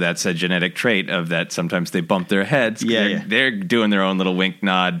 Right. So that's a genetic trait of that. Sometimes they bump their heads. Yeah. They're doing their own little wink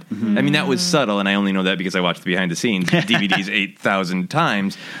nod. Mm-hmm. I mean, that was subtle, and I only know that because I watched the behind the scenes DVDs 8,000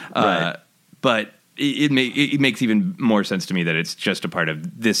 times. Right. But it makes even more sense to me that it's just a part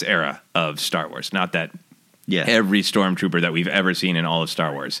of this era of Star Wars. Not that every stormtrooper that we've ever seen in all of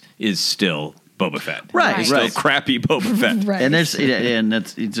Star Wars is still Boba Fett. Right. It's still crappy Boba Fett. Right. And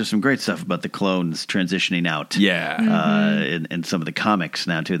there's some great stuff about the clones transitioning out. Yeah. In some of the comics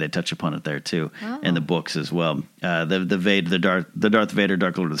now too, they touch upon it there too, in the books as well. The Darth Vader,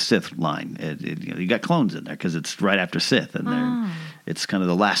 Dark Lord of the Sith line. You got clones in there because it's right after Sith, and it's kind of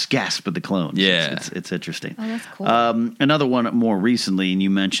the last gasp of the clones. Yeah, it's interesting. Oh, that's cool. Another one more recently, and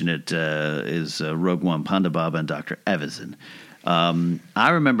you mentioned it, is Rogue One, Ponda Baba and Dr. Evazan. I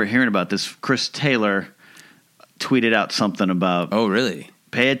remember hearing about this. Chris Taylor tweeted out something about, oh, really?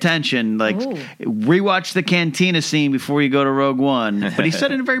 Pay attention, rewatch the cantina scene before you go to Rogue One. But he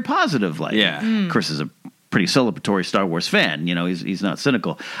said it in a very positive light. Yeah. Chris is a pretty celebratory Star Wars fan. He's not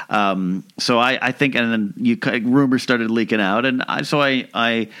cynical. So I think, and then rumors started leaking out, and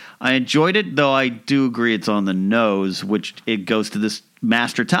I enjoyed it, though I do agree it's on the nose, which it goes to this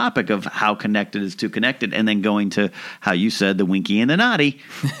master topic of how connected is too connected, and then going to how you said the winky and the naughty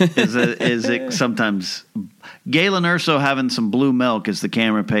is it sometimes. Galen Erso having some blue milk as the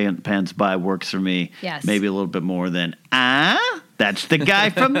camera pans by works for me. Yes. Maybe a little bit more than that's the guy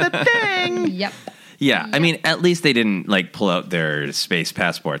from the thing. Yep. Yeah, I mean, at least they didn't pull out their space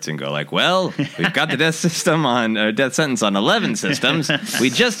passports and go well, we've got the death sentence on 11 systems. We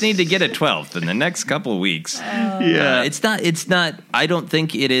just need to get a 12th in the next couple of weeks. It's not. I don't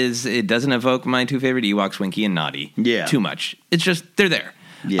think it is. It doesn't evoke my two favorite Ewoks, Winky and Naughty. Yeah. Too much. It's just they're there.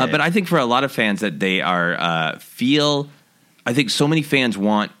 Yeah. But I think for a lot of fans that they are I think so many fans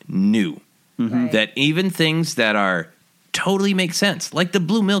want new that even things that are totally make sense, like the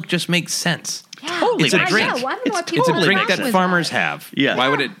blue milk, just makes sense. Totally. It's a drink. I don't know what It's a drink have that with farmers have. Yeah. Why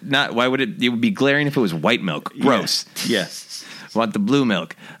would it not? Why would it? It would be glaring if it was white milk. Gross. Yes. Want the blue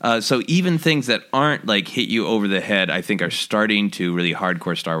milk. So even things that aren't hit you over the head, I think are starting to really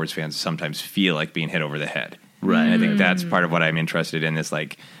hardcore Star Wars fans sometimes feel like being hit over the head. Right. And I think that's part of what I'm interested in. Is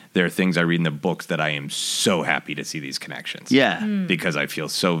there are things I read in the books that I am so happy to see these connections. Yeah. Because I feel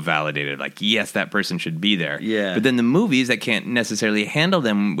so validated. Yes, that person should be there. Yeah. But then the movies that can't necessarily handle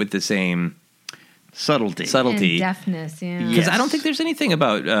them with the same subtlety. And deafness, yeah. Because I don't think there's anything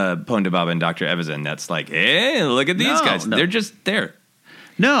about Ponda Baba and Dr. Evazan that's hey, look at these guys. No. They're just there.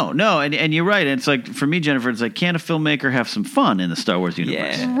 No, and you're right. It's for me, Jennifer, it's can a filmmaker have some fun in the Star Wars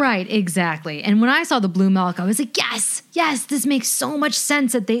universe? Yeah. Right, exactly. And when I saw the blue milk, I was like, yes, this makes so much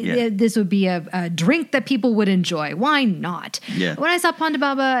sense that this would be a drink that people would enjoy. Why not? Yeah. When I saw Ponda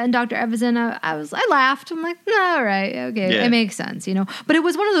Baba and Dr. Evazan, I laughed. I'm like, all right, okay, it makes sense, But it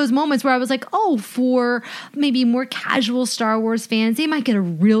was one of those moments where I was like, for maybe more casual Star Wars fans, they might get a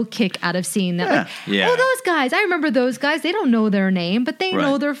real kick out of seeing that. Those guys, I remember those guys. They don't know their name, but they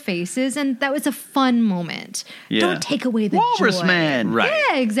know their faces, and that was a fun moment. Yeah. Don't take away the Walrus joy. Man. Right.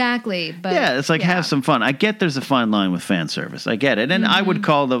 Yeah, exactly. But it's have some fun. I get there's a fine line with fan service. I get it. And I would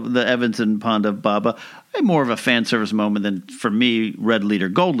call the Evans and Ponda Baba more of a fan service moment than, for me, Red Leader,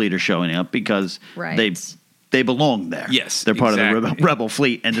 Gold Leader showing up because they belong there. Yes, they're part of exactly. the rebel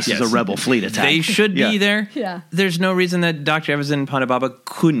fleet, and this is a rebel fleet attack. They should be there. Yeah. There's no reason that Dr. Evazan and Ponda Baba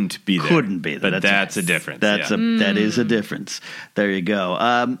couldn't be there. Couldn't be there. But that's a difference. That is a difference. There you go.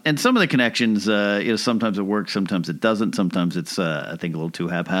 And some of the connections, sometimes it works, sometimes it doesn't. Sometimes it's, I think, a little too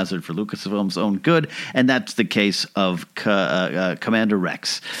haphazard for Lucasfilm's own good. And that's the case of Commander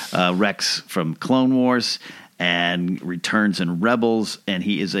Rex. Rex from Clone Wars and returns in Rebels, and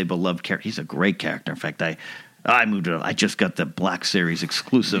he is a beloved character. He's a great character. In fact, I just got the Black Series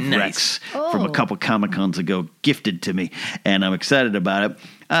exclusive Rex from a couple Comic-Cons ago gifted to me, and I'm excited about it.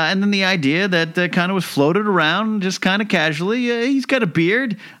 And then the idea that kind of was floated around just kind of casually, he's got a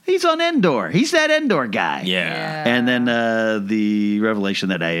beard, he's on Endor, he's that Endor guy. Yeah. And then the revelation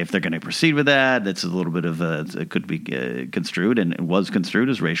that, if they're going to proceed with that, that's a little bit of it could be construed, and it was construed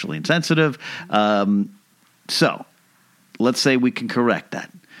as racially insensitive. So let's say we can correct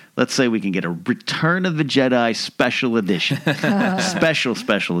that. Let's say we can get a Return of the Jedi special edition,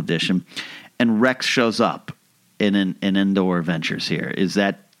 special edition, and Rex shows up in Endor Adventures here. Is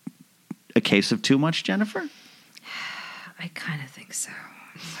that a case of too much, Jennifer? I kind of think so.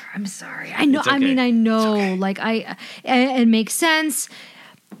 I'm sorry. I know. It's okay. I mean, I know. Okay. Like it makes sense.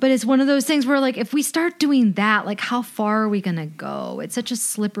 But it's one of those things where, like, if we start doing that, like, how far are we going to go? It's such a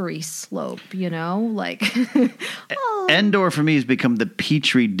slippery slope, you know? Like, Endor for me has become the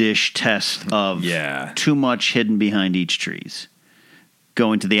petri dish test of too much hidden behind each trees.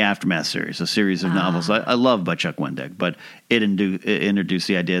 Going to the Aftermath series, a series of novels I love by Chuck Wendig, but it introduced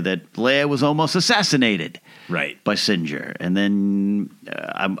the idea that Leia was almost assassinated by Sinjir. And then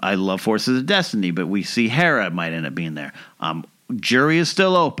I love Forces of Destiny, but we see Hera might end up being there. Jury is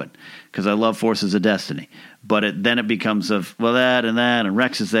still open because I love Forces of Destiny. But then it becomes of, well, that, and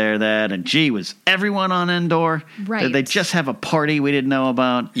Rex is there, that, and gee, was everyone on Endor? Right. Did they just have a party we didn't know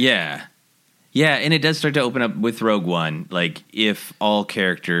about? Yeah. Yeah, and it does start to open up with Rogue One. Like, if all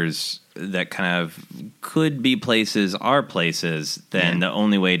characters that kind of could be places are places, then the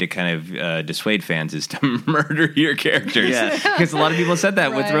only way to kind of dissuade fans is to murder your characters. Because a lot of people said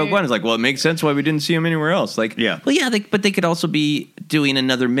that with Rogue One. It's like, well, it makes sense why we didn't see them anywhere else. Like, but they could also be doing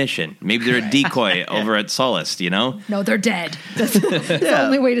another mission. Maybe they're a decoy over at Sullust, you know? No, they're dead. That's the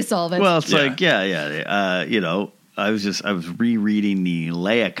only way to solve it. Well, it's like, you know, I was rereading the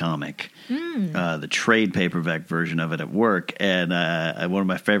Leia comic, the trade paperback version of it at work, and one of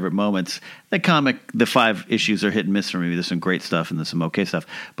my favorite moments. The comic, the 5 issues are hit and miss for me. There's some great stuff and there's some okay stuff,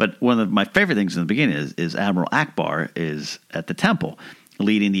 but one of my favorite things in the beginning is Admiral Akbar is at the temple,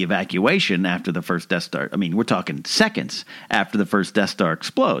 leading the evacuation after the first Death Star. I mean, we're talking seconds after the first Death Star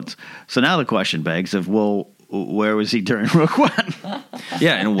explodes. So now the question begs of, well, where was he during Rogue One?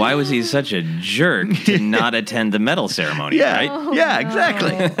 Yeah, and why was he such a jerk to not attend the medal ceremony, right? Yeah,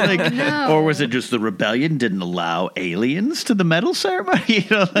 exactly. Or was it just the rebellion didn't allow aliens to the medal ceremony? You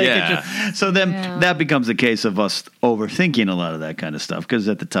know, so then that becomes a case of us overthinking a lot of that kind of stuff, because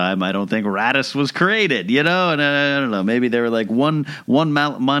at the time, I don't think Raddus was created, you know? And I don't know, maybe they were like one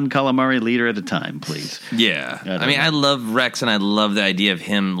Mon Calamari leader at a time, please. Yeah. I mean, I love Rex, and I love the idea of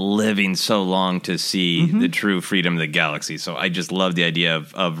him living so long to see the true freedom of the galaxy. So I just love the idea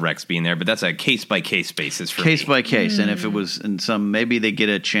of Rex being there, but that's a case-by-case basis for me. Case by case, and if it was in some, maybe they get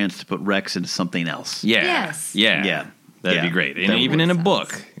a chance to put Rex into something else. Yeah. Yes. Yeah. That'd be great. And even in a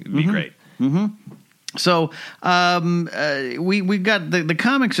book, it'd be great. So we got the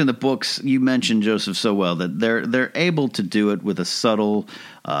comics and the books. You mentioned, Joseph, so well that they're able to do it with a subtle,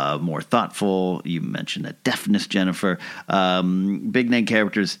 more thoughtful. You mentioned that deafness, Jennifer. Big name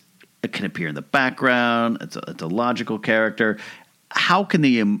characters. It can appear in the background. It's a logical character. How can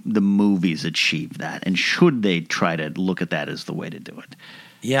the movies achieve that? And should they try to look at that as the way to do it?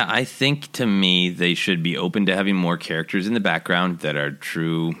 Yeah, I think to me they should be open to having more characters in the background that are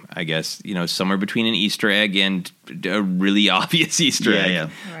true, I guess, you know, somewhere between an Easter egg and a really obvious Easter egg. Yeah.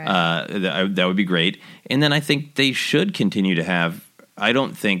 Right. That would be great. And then I think they should continue to have, I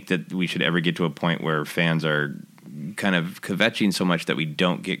don't think that we should ever get to a point where fans are kind of kvetching so much that we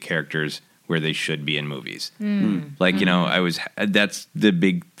don't get characters where they should be in movies. Like, you know, that's the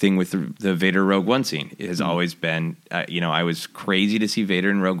big thing with the Vader Rogue One scene. It has always been, you know, I was crazy to see Vader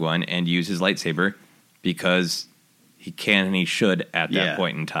in Rogue One and use his lightsaber because he can and he should at that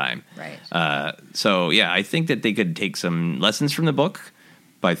point in time. Right. So, yeah, I think that they could take some lessons from the book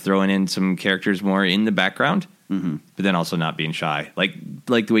by throwing in some characters more in the background, but then also not being shy. Like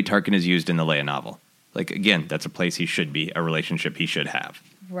the way Tarkin is used in the Leia novel. Like, again, that's a place he should be, a relationship he should have.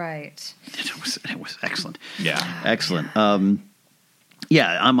 Right. It was excellent. Yeah. Excellent.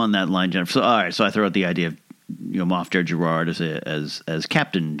 Yeah, I'm on that line, Jennifer. So, all right, so I throw out the idea of, you know, Moff Jar Gerard as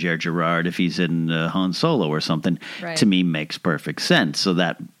Captain Jar Gerard if he's in Han Solo or something, to me makes perfect sense. So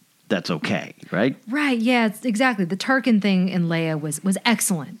that's okay, right? Right, yeah, it's exactly. The Tarkin thing in Leia was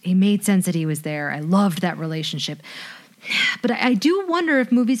excellent. It made sense that he was there. I loved that relationship. But I do wonder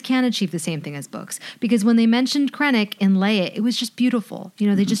if movies can achieve the same thing as books. Because when they mentioned Krennic in Leia, it was just beautiful. You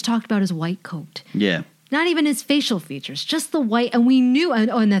know, they just talked about his white coat. Yeah. Not even his facial features, just the white. And we knew,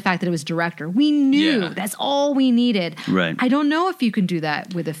 and the fact that it was director, we knew that's all we needed. Right. I don't know if you can do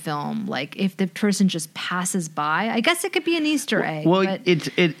that with a film. Like, if the person just passes by, I guess it could be an Easter egg. Well, but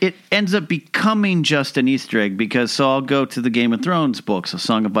it ends up becoming just an Easter egg because, so I'll go to the Game of Thrones books, A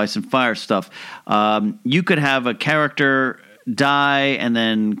Song of Ice and Fire stuff. You could have a character die and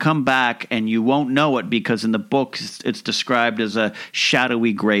then come back and you won't know it because in the book it's described as a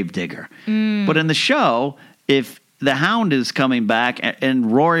shadowy gravedigger. But in the show, if the Hound is coming back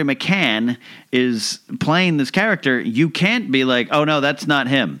and Rory McCann is playing this character, you can't be like, oh no, that's not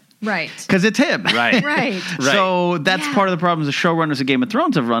him. Right. Because it's him. Right. So that's part of the problems the showrunners of Game of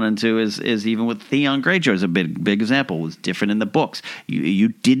Thrones have run into is even with Theon Greyjoy is a big example. It was different in the books. You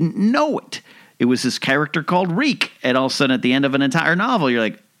didn't know it it was this character called Reek. And all of a sudden, at the end of an entire novel, you're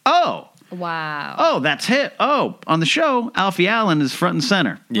like, oh. Wow. Oh, that's it. Oh, on the show, Alfie Allen is front and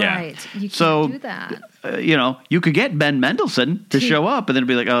center. Yeah. Right. You can't do that. You could get Ben Mendelsohn to show up, and then it'd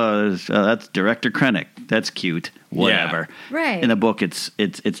be like, that's Director Krennic. That's cute. Whatever. Yeah. Right. In the book, it's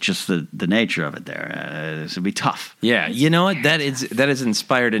just the nature of it there. This would be tough. Yeah. You know what? That has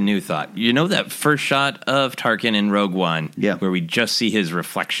inspired a new thought. You know that first shot of Tarkin in Rogue One, where we just see his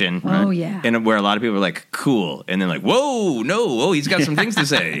reflection. Oh, yeah. And where a lot of people are like, cool, and then like, whoa, no, oh, he's got some things to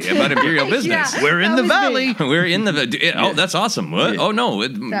say about Imperial business. Yeah, We're in the valley. We're in the. Oh, that's awesome. What? Oh no,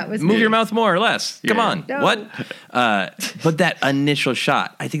 move your mouth more or less. Come on. No. What? But that initial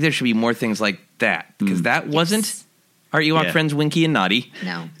shot, I think there should be more things like that, because that wasn't our Ewok friends Winky and Naughty.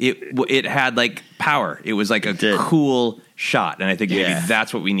 No. It had like power. It was like a cool shot, and I think maybe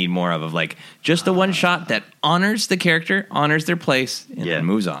that's what we need more of like just the one shot that honors the character, honors their place, and then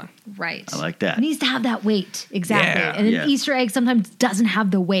moves on. Right. I like that. It needs to have that weight. Exactly. Yeah. And an Easter egg sometimes doesn't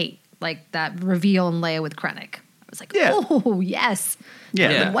have the weight, like that reveal in Leia with Krennic. I was like, oh, yes.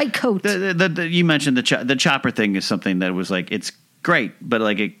 Yeah. The white coat. You mentioned the chopper thing is something that was like, it's great, but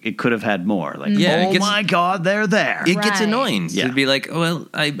like it could have had more. Like, my God, they're there. It gets annoying. Yeah. It'd be like, well,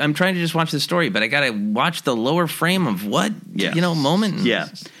 I'm trying to just watch the story, but I got to watch the lower frame of what, moment. Yeah.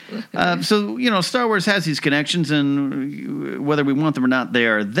 So, Star Wars has these connections, and whether we want them or not, they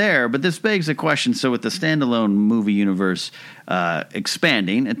are there. But this begs a question. So with the standalone movie universe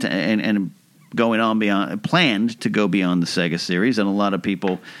expanding and going on beyond, planned to go beyond the Sega series, and a lot of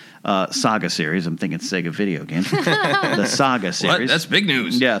people, Saga series, I'm thinking Sega video games, the Saga series. What? That's big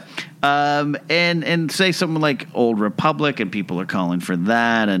news. Yeah. And say something like Old Republic, and people are calling for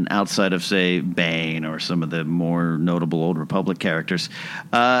that, and outside of, say, Bane or some of the more notable Old Republic characters,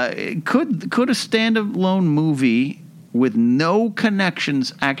 could a standalone movie with no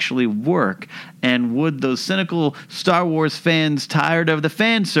connections actually work? And would those cynical Star Wars fans tired of the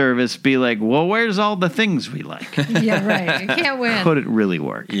fan service be like, well, where's all the things we like? Yeah, right. You can't win. Could it really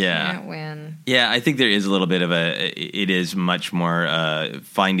work? Yeah. You can't win. Yeah, I think there is a little bit of it is much more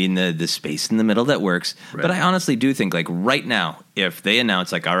finding the space in the middle that works. Right. But I honestly do think, like, right now, if they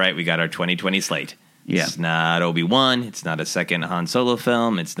announce, like, all right, we got our 2020 slate. Yeah. It's not Obi-Wan. It's not a second Han Solo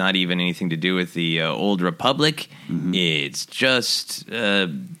film. It's not even anything to do with the Old Republic. Mm-hmm. It's just the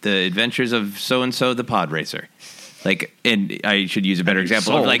adventures of so-and-so, the pod racer. Like, and I should use a better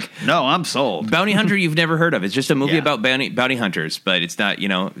example of, like... No, I'm sold. Bounty Hunter you've never heard of. It's just a movie about bounty hunters, but it's not,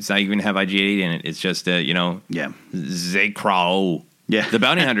 it's not even have IG-8 in it. It's just, Zekro. Yeah. The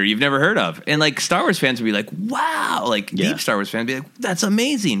bounty hunter you've never heard of. And, like, Star Wars fans would be like, wow. Like, deep Star Wars fans would be like, that's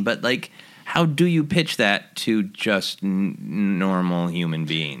amazing. But, like... How do you pitch that to just normal human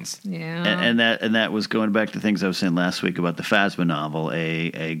beings? Yeah, and that was going back to things I was saying last week about the Phasma novel,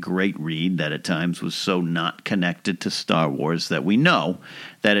 a great read that at times was so not connected to Star Wars that we know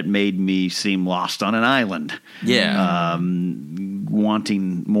that it made me seem lost on an island. Yeah,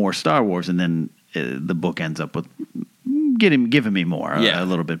 wanting more Star Wars, and then the book ends up with giving me more a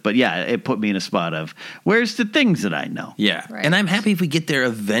little bit. But yeah, it put me in a spot of, where's the things that I know? Yeah. Right. And I'm happy if we get there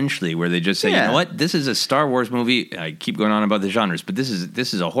eventually where they just say, you know what, this is a Star Wars movie. I keep going on about the genres, but this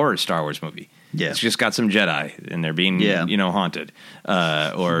is a horror Star Wars movie. Yeah. It's just got some Jedi and they're being, haunted.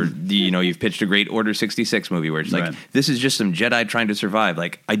 Or, you've pitched a great Order 66 movie where it's like, this is just some Jedi trying to survive.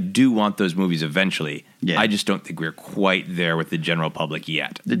 Like, I do want those movies eventually. Yeah. I just don't think we're quite there with the general public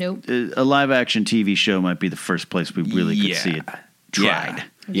yet. Nope. A live-action TV show might be the first place we really could see it tried.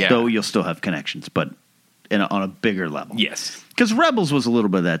 Yeah. Though you'll still have connections, but on a bigger level. Yes. Because Rebels was a little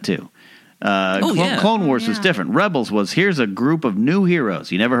bit of that, too. Clone Wars was different. Rebels was, here's a group of new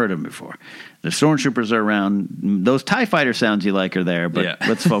heroes. You never heard of them before. The stormtroopers are around. Those TIE fighter sounds you like are there, but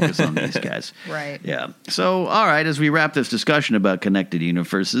let's focus on these guys. Right. Yeah. So, all right, as we wrap this discussion about connected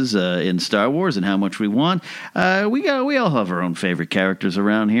universes in Star Wars and how much we want, we all have our own favorite characters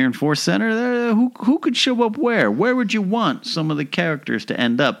around here in Force Center. Who could show up where? Where would you want some of the characters to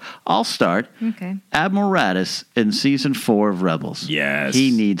end up? I'll start. Okay. Admiral Raddus in Season 4 of Rebels. Yes. He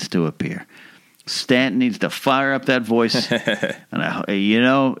needs to appear. Stanton needs to fire up that voice. And,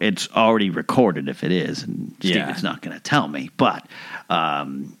 it's already recorded if it is. And Steven's not going to tell me. But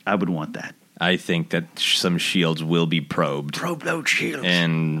I would want that. I think that some shields will be probed. Probe those shields.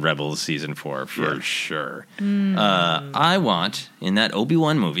 In Rebels Season 4 for sure. I want, in that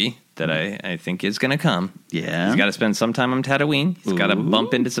Obi-Wan movie that I think is going to come, he's got to spend some time on Tatooine. He's got to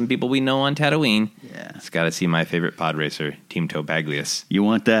bump into some people we know on Tatooine. Yeah. He's got to see my favorite pod racer, Team Tobaglius. You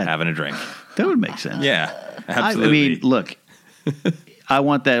want that? Having a drink. That would make sense. Yeah, absolutely. I mean, look, I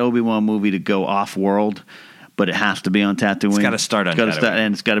want that Obi-Wan movie to go off-world, but it has to be on Tatooine. It's got to start on Tatooine.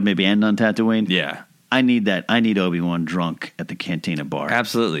 And it's got to maybe end on Tatooine. Yeah. I need that. I need Obi-Wan drunk at the Cantina bar.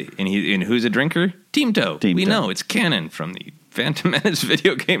 Absolutely. And who's a drinker? Teamto. We know. It's canon from the Phantom Menace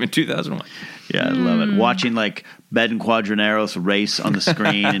video game in 2001. Yeah, I love it. Watching like Ben Quadraneros race on the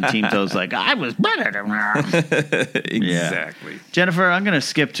screen and Teamto's like, I was better than her. Exactly. Yeah. Jennifer, I'm going to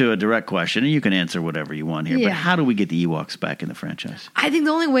skip to a direct question, and you can answer whatever you want here. Yeah. But how do we get the Ewoks back in the franchise? I think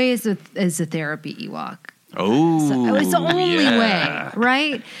the only way is a therapy Ewok. Oh, so it's the only way,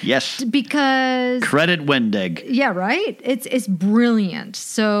 right? Yes. Because credit Wendig. Yeah, right. It's brilliant.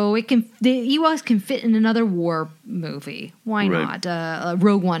 So the Ewoks can fit in another war movie. Why not? A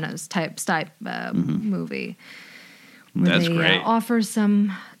Rogue One type movie. That's they, great. Offer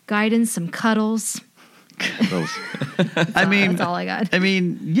some guidance, some cuddles. That's all I got. I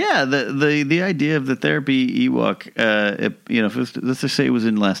mean, yeah, the idea of the therapy Ewok, let's just say it was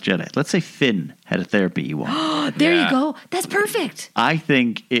in Last Jedi. Let's say Finn had a therapy Ewok. There you go. That's perfect. I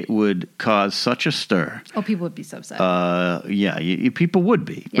think it would cause such a stir. Oh, people would be so upset. People would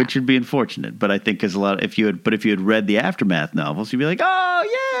be, which would be unfortunate. But I think because if you had read the Aftermath novels, you'd be like,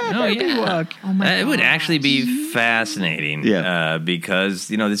 Ewok. Oh my God. It would actually be fascinating. Yeah. Because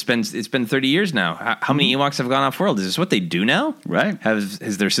it's been 30 years now. How many Ewoks have gone off world? Is this what they do now? Right.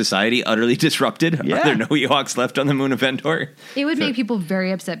 Is their society utterly disrupted? Yeah. Are there no Ewoks left on the moon of Endor? It would make people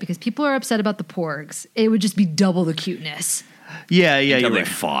very upset because people are upset about the Porgs. It would just be double the cuteness. Yeah, Until they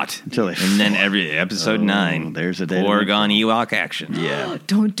fought. And then every episode 9, there's a Porg on Ewok action. Yeah.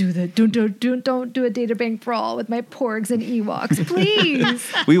 Don't do that. Don't do a databank brawl with my Porgs and Ewoks,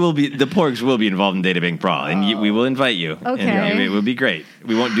 please. The Porgs will be involved in databank brawl, and we will invite you. Okay. And it will be great.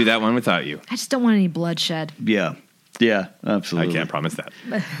 We won't do that one without you. I just don't want any bloodshed. Yeah. Yeah, absolutely. I can't promise that.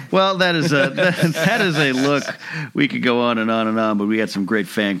 Well, that is a look. We could go on and on and on, but we got some great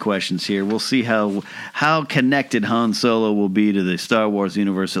fan questions here. We'll see how connected Han Solo will be to the Star Wars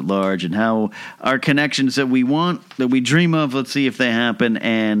universe at large, and how our connections that we want, that we dream of, let's see if they happen,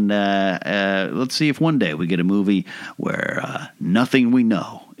 and let's see if one day we get a movie where nothing we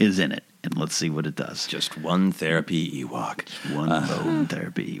know is in it. And let's see what it does. Just one therapy Ewok. One bone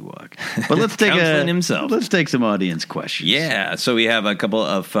therapy Ewok. But let's take himself. Let's take some audience questions. Yeah, so we have a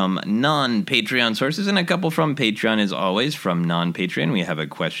couple from non-Patreon sources and a couple from Patreon, as always. From non-Patreon, we have a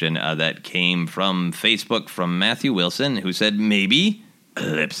question that came from Facebook from Matthew Wilson, who said, maybe,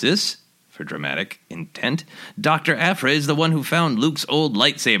 ellipsis, for dramatic intent, Dr. Aphra is the one who found Luke's old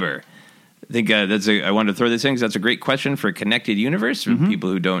lightsaber. I think I wanted to throw this in because that's a great question for Connected Universe. For people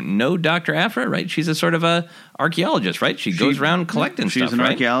who don't know Dr. Aphra, right? She's a sort of a archaeologist, right? She goes around collecting stuff, She's an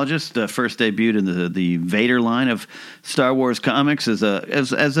archaeologist, first debuted in the Vader line of Star Wars comics as a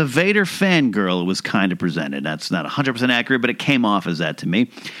Vader fangirl. It was kind of presented. That's not 100% accurate, but it came off as that to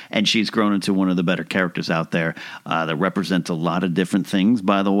me. And she's grown into one of the better characters out there that represents a lot of different things,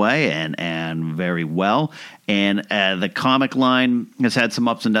 by the way, and very well. And the comic line has had some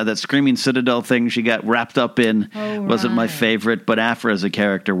ups and downs. That Screaming Citadel thing she got wrapped up in wasn't my favorite, but Aphra as a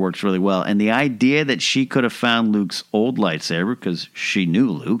character works really well. And the idea that she could have found Luke's old lightsaber, because she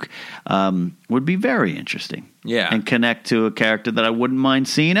knew Luke, would be very interesting. Yeah. And connect to a character that I wouldn't mind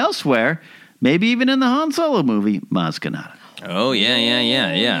seeing elsewhere, maybe even in the Han Solo movie, Maz Kanata. Oh,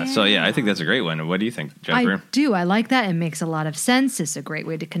 yeah. So, I think that's a great one. What do you think, Jennifer? I do. I like that. It makes a lot of sense. It's a great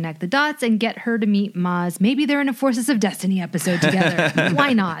way to connect the dots and get her to meet Maz. Maybe they're in a Forces of Destiny episode together.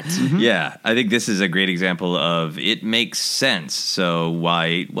 Why not? Mm-hmm. Yeah, I think this is a great example of it makes sense. So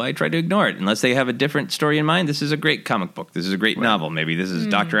why try to ignore it? Unless they have a different story in mind, this is a great comic book. This is a great novel. Maybe this is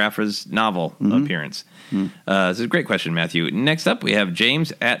Dr. Aphra's novel appearance. This is a great question, Matthew. Next up, we have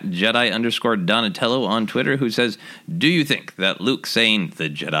James at Jedi_Donatello on Twitter, who says, do you think that Luke saying the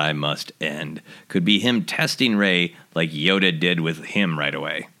Jedi must end could be him testing Rey like Yoda did with him right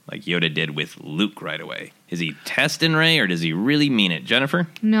away? Like Yoda did with Luke right away. Is he testing Rey, or does he really mean it, Jennifer?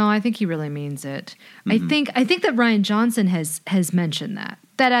 No, I think he really means it. I think that Rian Johnson has mentioned that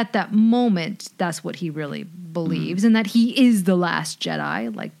at that moment, that's what he really believes, and that he is the last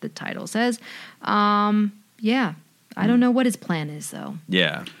Jedi, like the title says. Yeah. I don't know what his plan is, though.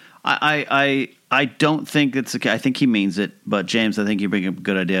 Yeah. I don't think it's okay. I think he means it, but James, I think you bring up a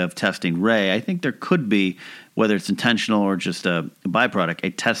good idea of testing Rey. I think there could be, whether it's intentional or just a byproduct,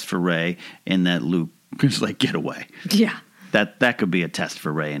 a test for Rey in that Luke is like, get away. Yeah. That could be a test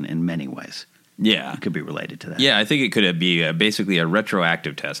for Rey in many ways. Yeah. It could be related to that. Yeah, I think it could be basically a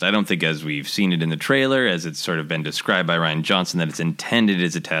retroactive test. I don't think, as we've seen it in the trailer, as it's sort of been described by Rian Johnson, that it's intended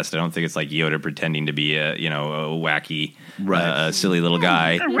as a test. I don't think it's like Yoda pretending to be a wacky, silly little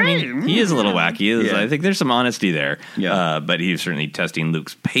guy. I mean, he is a little wacky. I think there's some honesty there. Yeah. But he's certainly testing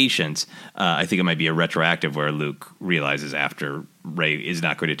Luke's patience. I think it might be a retroactive where Luke realizes after Rey is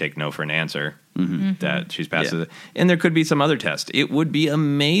not going to take no for an answer. That she's passed it. And there could be some other test. It would be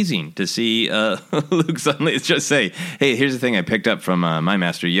amazing to see Luke suddenly just say, hey, here's the thing I picked up from my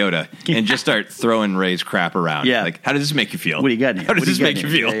master Yoda, and just start throwing Rey's crap around. Yeah. Like, how does this make you feel? What do you got here? How does this make you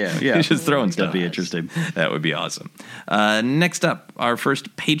feel? Yeah. He's just throwing stuff. That'd be interesting. That would be awesome. Next up, our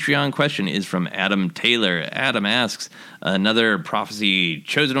first Patreon question is from Adam Taylor. Adam asks, another prophecy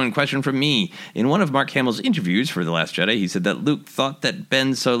chosen one question from me. In one of Mark Hamill's interviews for The Last Jedi, he said that Luke thought that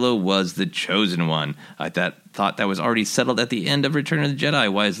Ben Solo was the chosen one. I thought that was already settled at the end of Return of the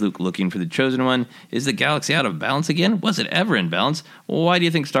Jedi. Why is Luke looking for the chosen one? Is the galaxy out of balance again? Was it ever in balance? Why do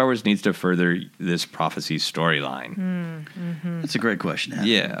you think Star Wars needs to further this prophecy storyline? That's a great question, Adam.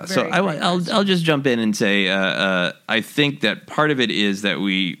 Yeah, so I'll just jump in and say I think that part of it is that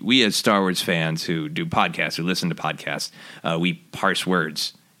we as Star Wars fans who do podcasts, who listen to podcasts, we parse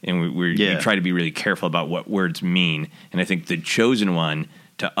words, and we try to be really careful about what words mean. And I think the chosen one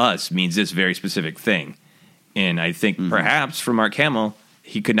to us means this very specific thing. And I think perhaps for Mark Hamill,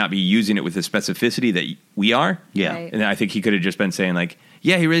 he could not be using it with the specificity that we are. Yeah. Right. And I think he could have just been saying like,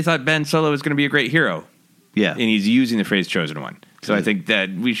 yeah, he really thought Ben Solo was going to be a great hero. Yeah. And he's using the phrase chosen one. So I think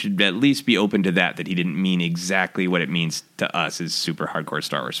that we should at least be open to that he didn't mean exactly what it means to us as super hardcore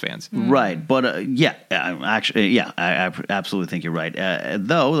Star Wars fans. Right. But I absolutely think you're right.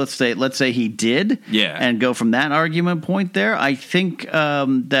 Though, let's say he did and go from that argument point there, I think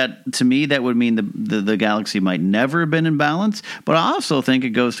that to me that would mean the galaxy might never have been in balance. But I also think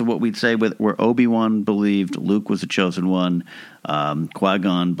it goes to what we'd say with where Obi-Wan believed Luke was the chosen one,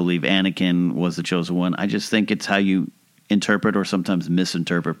 Qui-Gon believed Anakin was the chosen one. I just think it's how you interpret or sometimes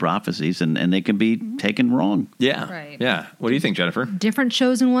misinterpret prophecies, and they can be taken wrong. Yeah. Right. Yeah. What do you think, Jennifer? Different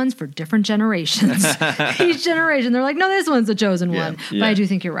chosen ones for different generations. Each generation, they're like, no, this one's the chosen one. But I do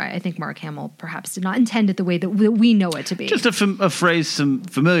think you're right. I think Mark Hamill perhaps did not intend it the way that we know it to be. Just a phrase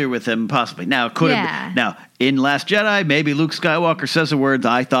familiar with him, possibly. Now, could have. Now, in Last Jedi, maybe Luke Skywalker says the words,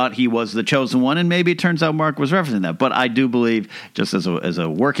 I thought he was the chosen one, and maybe it turns out Mark was referencing that. But I do believe, just as a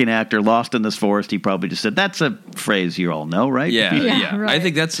working actor lost in this forest, he probably just said, that's a phrase you all know, right? Yeah. Right. I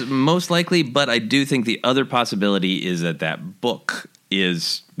think that's most likely, but I do think the other possibility is that book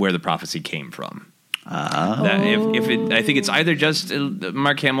is where the prophecy came from. I think it's either just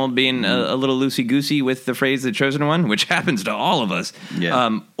Mark Hamill being a little loosey-goosey with the phrase "the chosen one," which happens to all of us,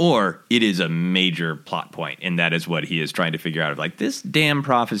 or it is a major plot point, and that is what he is trying to figure out. Like, this damn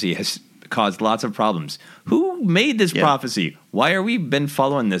prophecy has caused lots of problems. Who made this prophecy? Why are we been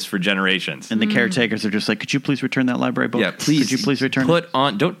following this for generations? And the caretakers are just like, could you please return that library book? Yeah, please. Could you please return it?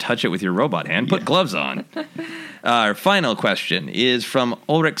 Don't touch it with your robot hand. Put gloves on. Our final question is from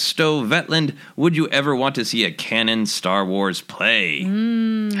Ulrich Stowe Vetland. Would you ever want to see a canon Star Wars play?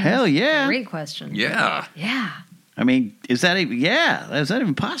 Hell yeah. Great question. Yeah. Yeah. I mean, is that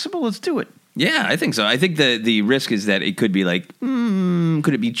even possible? Let's do it. Yeah, I think so. I think the risk is that it could be like,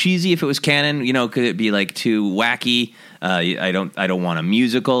 could it be cheesy if it was canon? You know, could it be like too wacky? I don't want a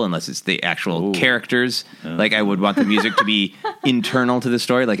musical unless it's the actual characters. Like, I would want the music to be internal to the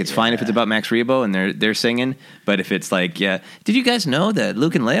story. Like, it's fine if it's about Max Rebo and they're singing, but if it's like, did you guys know that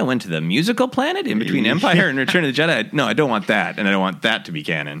Luke and Leia went to the musical planet in between Empire and Return of the Jedi? No, I don't want that, and I don't want that to be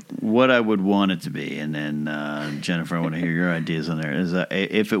canon. What I would want it to be, and then Jennifer, I want to hear your ideas on there. Is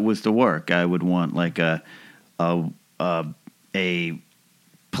if it was to work, I would want like a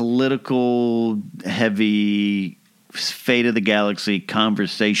political heavy fate of the galaxy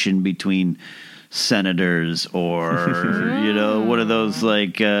conversation between senators, or one of those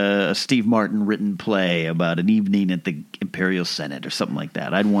like a Steve Martin written play about an evening at the Imperial Senate or something like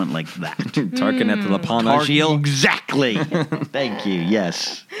that. I'd want like that. Tarkin at the Lapon Agile. Exactly. Thank you.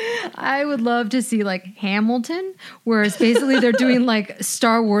 Yes. I would love to see like Hamilton, where it's basically they're doing like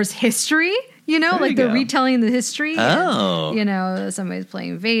Star Wars history. They're retelling the history. Oh. And, somebody's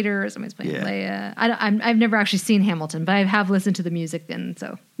playing Vader, somebody's playing Leia. I've never actually seen Hamilton, but I have listened to the music then,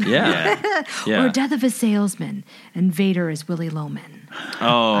 so. Yeah. Or Death of a Salesman, and Vader is Willie Loman.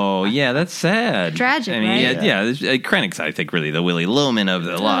 Oh, yeah, that's sad. Tragic, I mean, right? Yeah. Krennic's, I think, really the Willy Loman of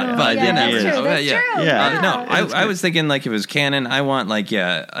the lot. But yeah, you that's never true. know. That's true. No, I was thinking like if it was canon, I want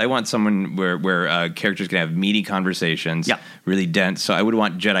someone where characters can have meaty conversations, really dense. So I would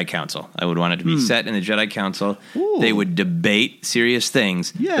want Jedi Council. I would want it to be set in the Jedi Council. Ooh. They would debate serious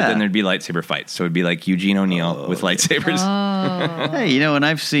things, but then there'd be lightsaber fights. So it'd be like Eugene O'Neill with lightsabers. Hey, and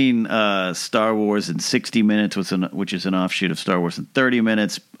I've seen Star Wars in 60 minutes, which is an offshoot of Star Wars in 30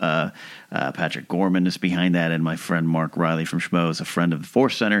 minutes. Patrick Gorman is behind that, and my friend Mark Riley from Schmo is a friend of the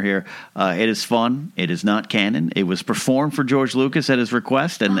Force Center here. It is fun. It is not canon. It was performed for George Lucas at his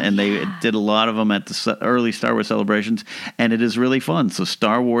request, and they did a lot of them at the early Star Wars celebrations, and it is really fun. So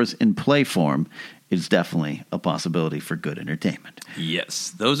Star Wars in play form is definitely a possibility for good entertainment. Yes,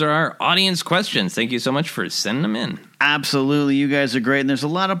 those are our audience questions. Thank you so much for sending them in. Absolutely. You guys are great. And there's a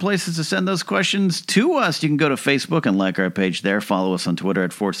lot of places to send those questions to us. You can go to Facebook and like our page there. Follow us on Twitter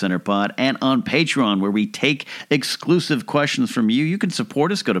at ForceCenterPod and on Patreon, where we take exclusive questions from you. You can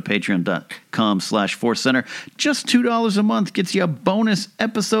support us. Go to patreon.com/ForceCenter. Just $2 a month gets you a bonus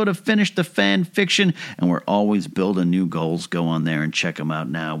episode of Finish the Fan Fiction. And we're always building new goals. Go on there and check them out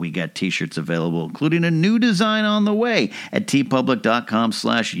now. We got t-shirts available, including a new design on the way at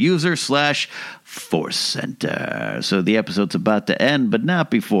tpublic.com/user/Force Center. So the episode's about to end, but not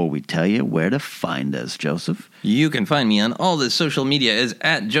before we tell you where to find us, Joseph. You can find me on all the social media as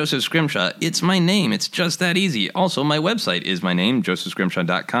at Joseph Scrimshaw. It's my name. It's just that easy. Also, my website is my name,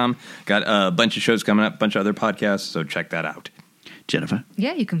 josephscrimshaw.com. Got a bunch of shows coming up, a bunch of other podcasts, so check that out. Jennifer?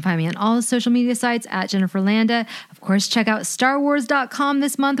 Yeah, you can find me on all the social media sites at Jennifer Landa. Of course, check out StarWars.com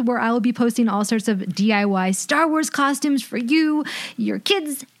this month, where I will be posting all sorts of DIY Star Wars costumes for you, your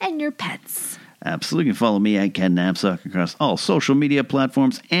kids, and your pets. Absolutely. You can follow me at Ken Knapsack across all social media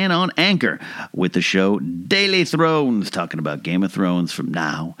platforms and on Anchor with the show Daily Thrones, talking about Game of Thrones from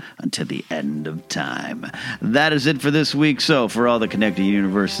now until the end of time. That is it for this week. So for all the connected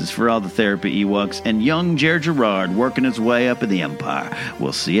universes, for all the therapy Ewoks, and young Jer Gerard working his way up in the Empire,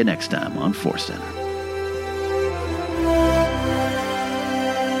 we'll see you next time on Force Center.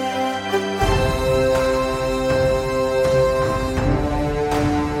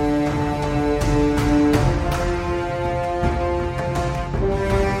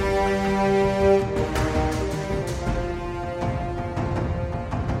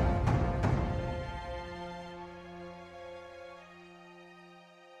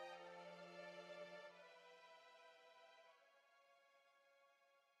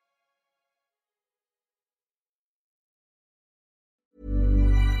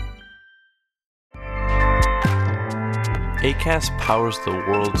 Acast powers the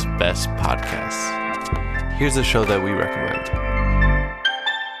world's best podcasts. Here's a show that we recommend.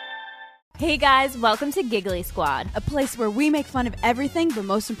 Hey guys, welcome to Giggly Squad, a place where we make fun of everything, but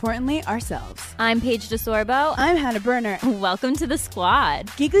most importantly, ourselves. I'm Paige DeSorbo. I'm Hannah Berner. Welcome to the squad.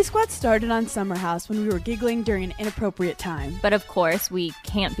 Giggly Squad started on Summer House when we were giggling during an inappropriate time. But of course, we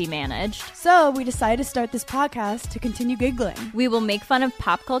can't be managed. So we decided to start this podcast to continue giggling. We will make fun of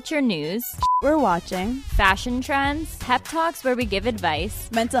pop culture news, we're watching, fashion trends, pep talks where we give advice,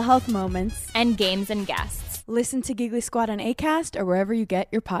 mental health moments, and games and guests. Listen to Giggly Squad on Acast or wherever you get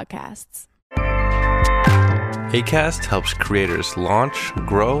your podcasts. Acast helps creators launch,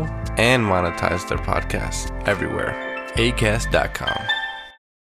 grow, and monetize their podcasts everywhere. Acast.com.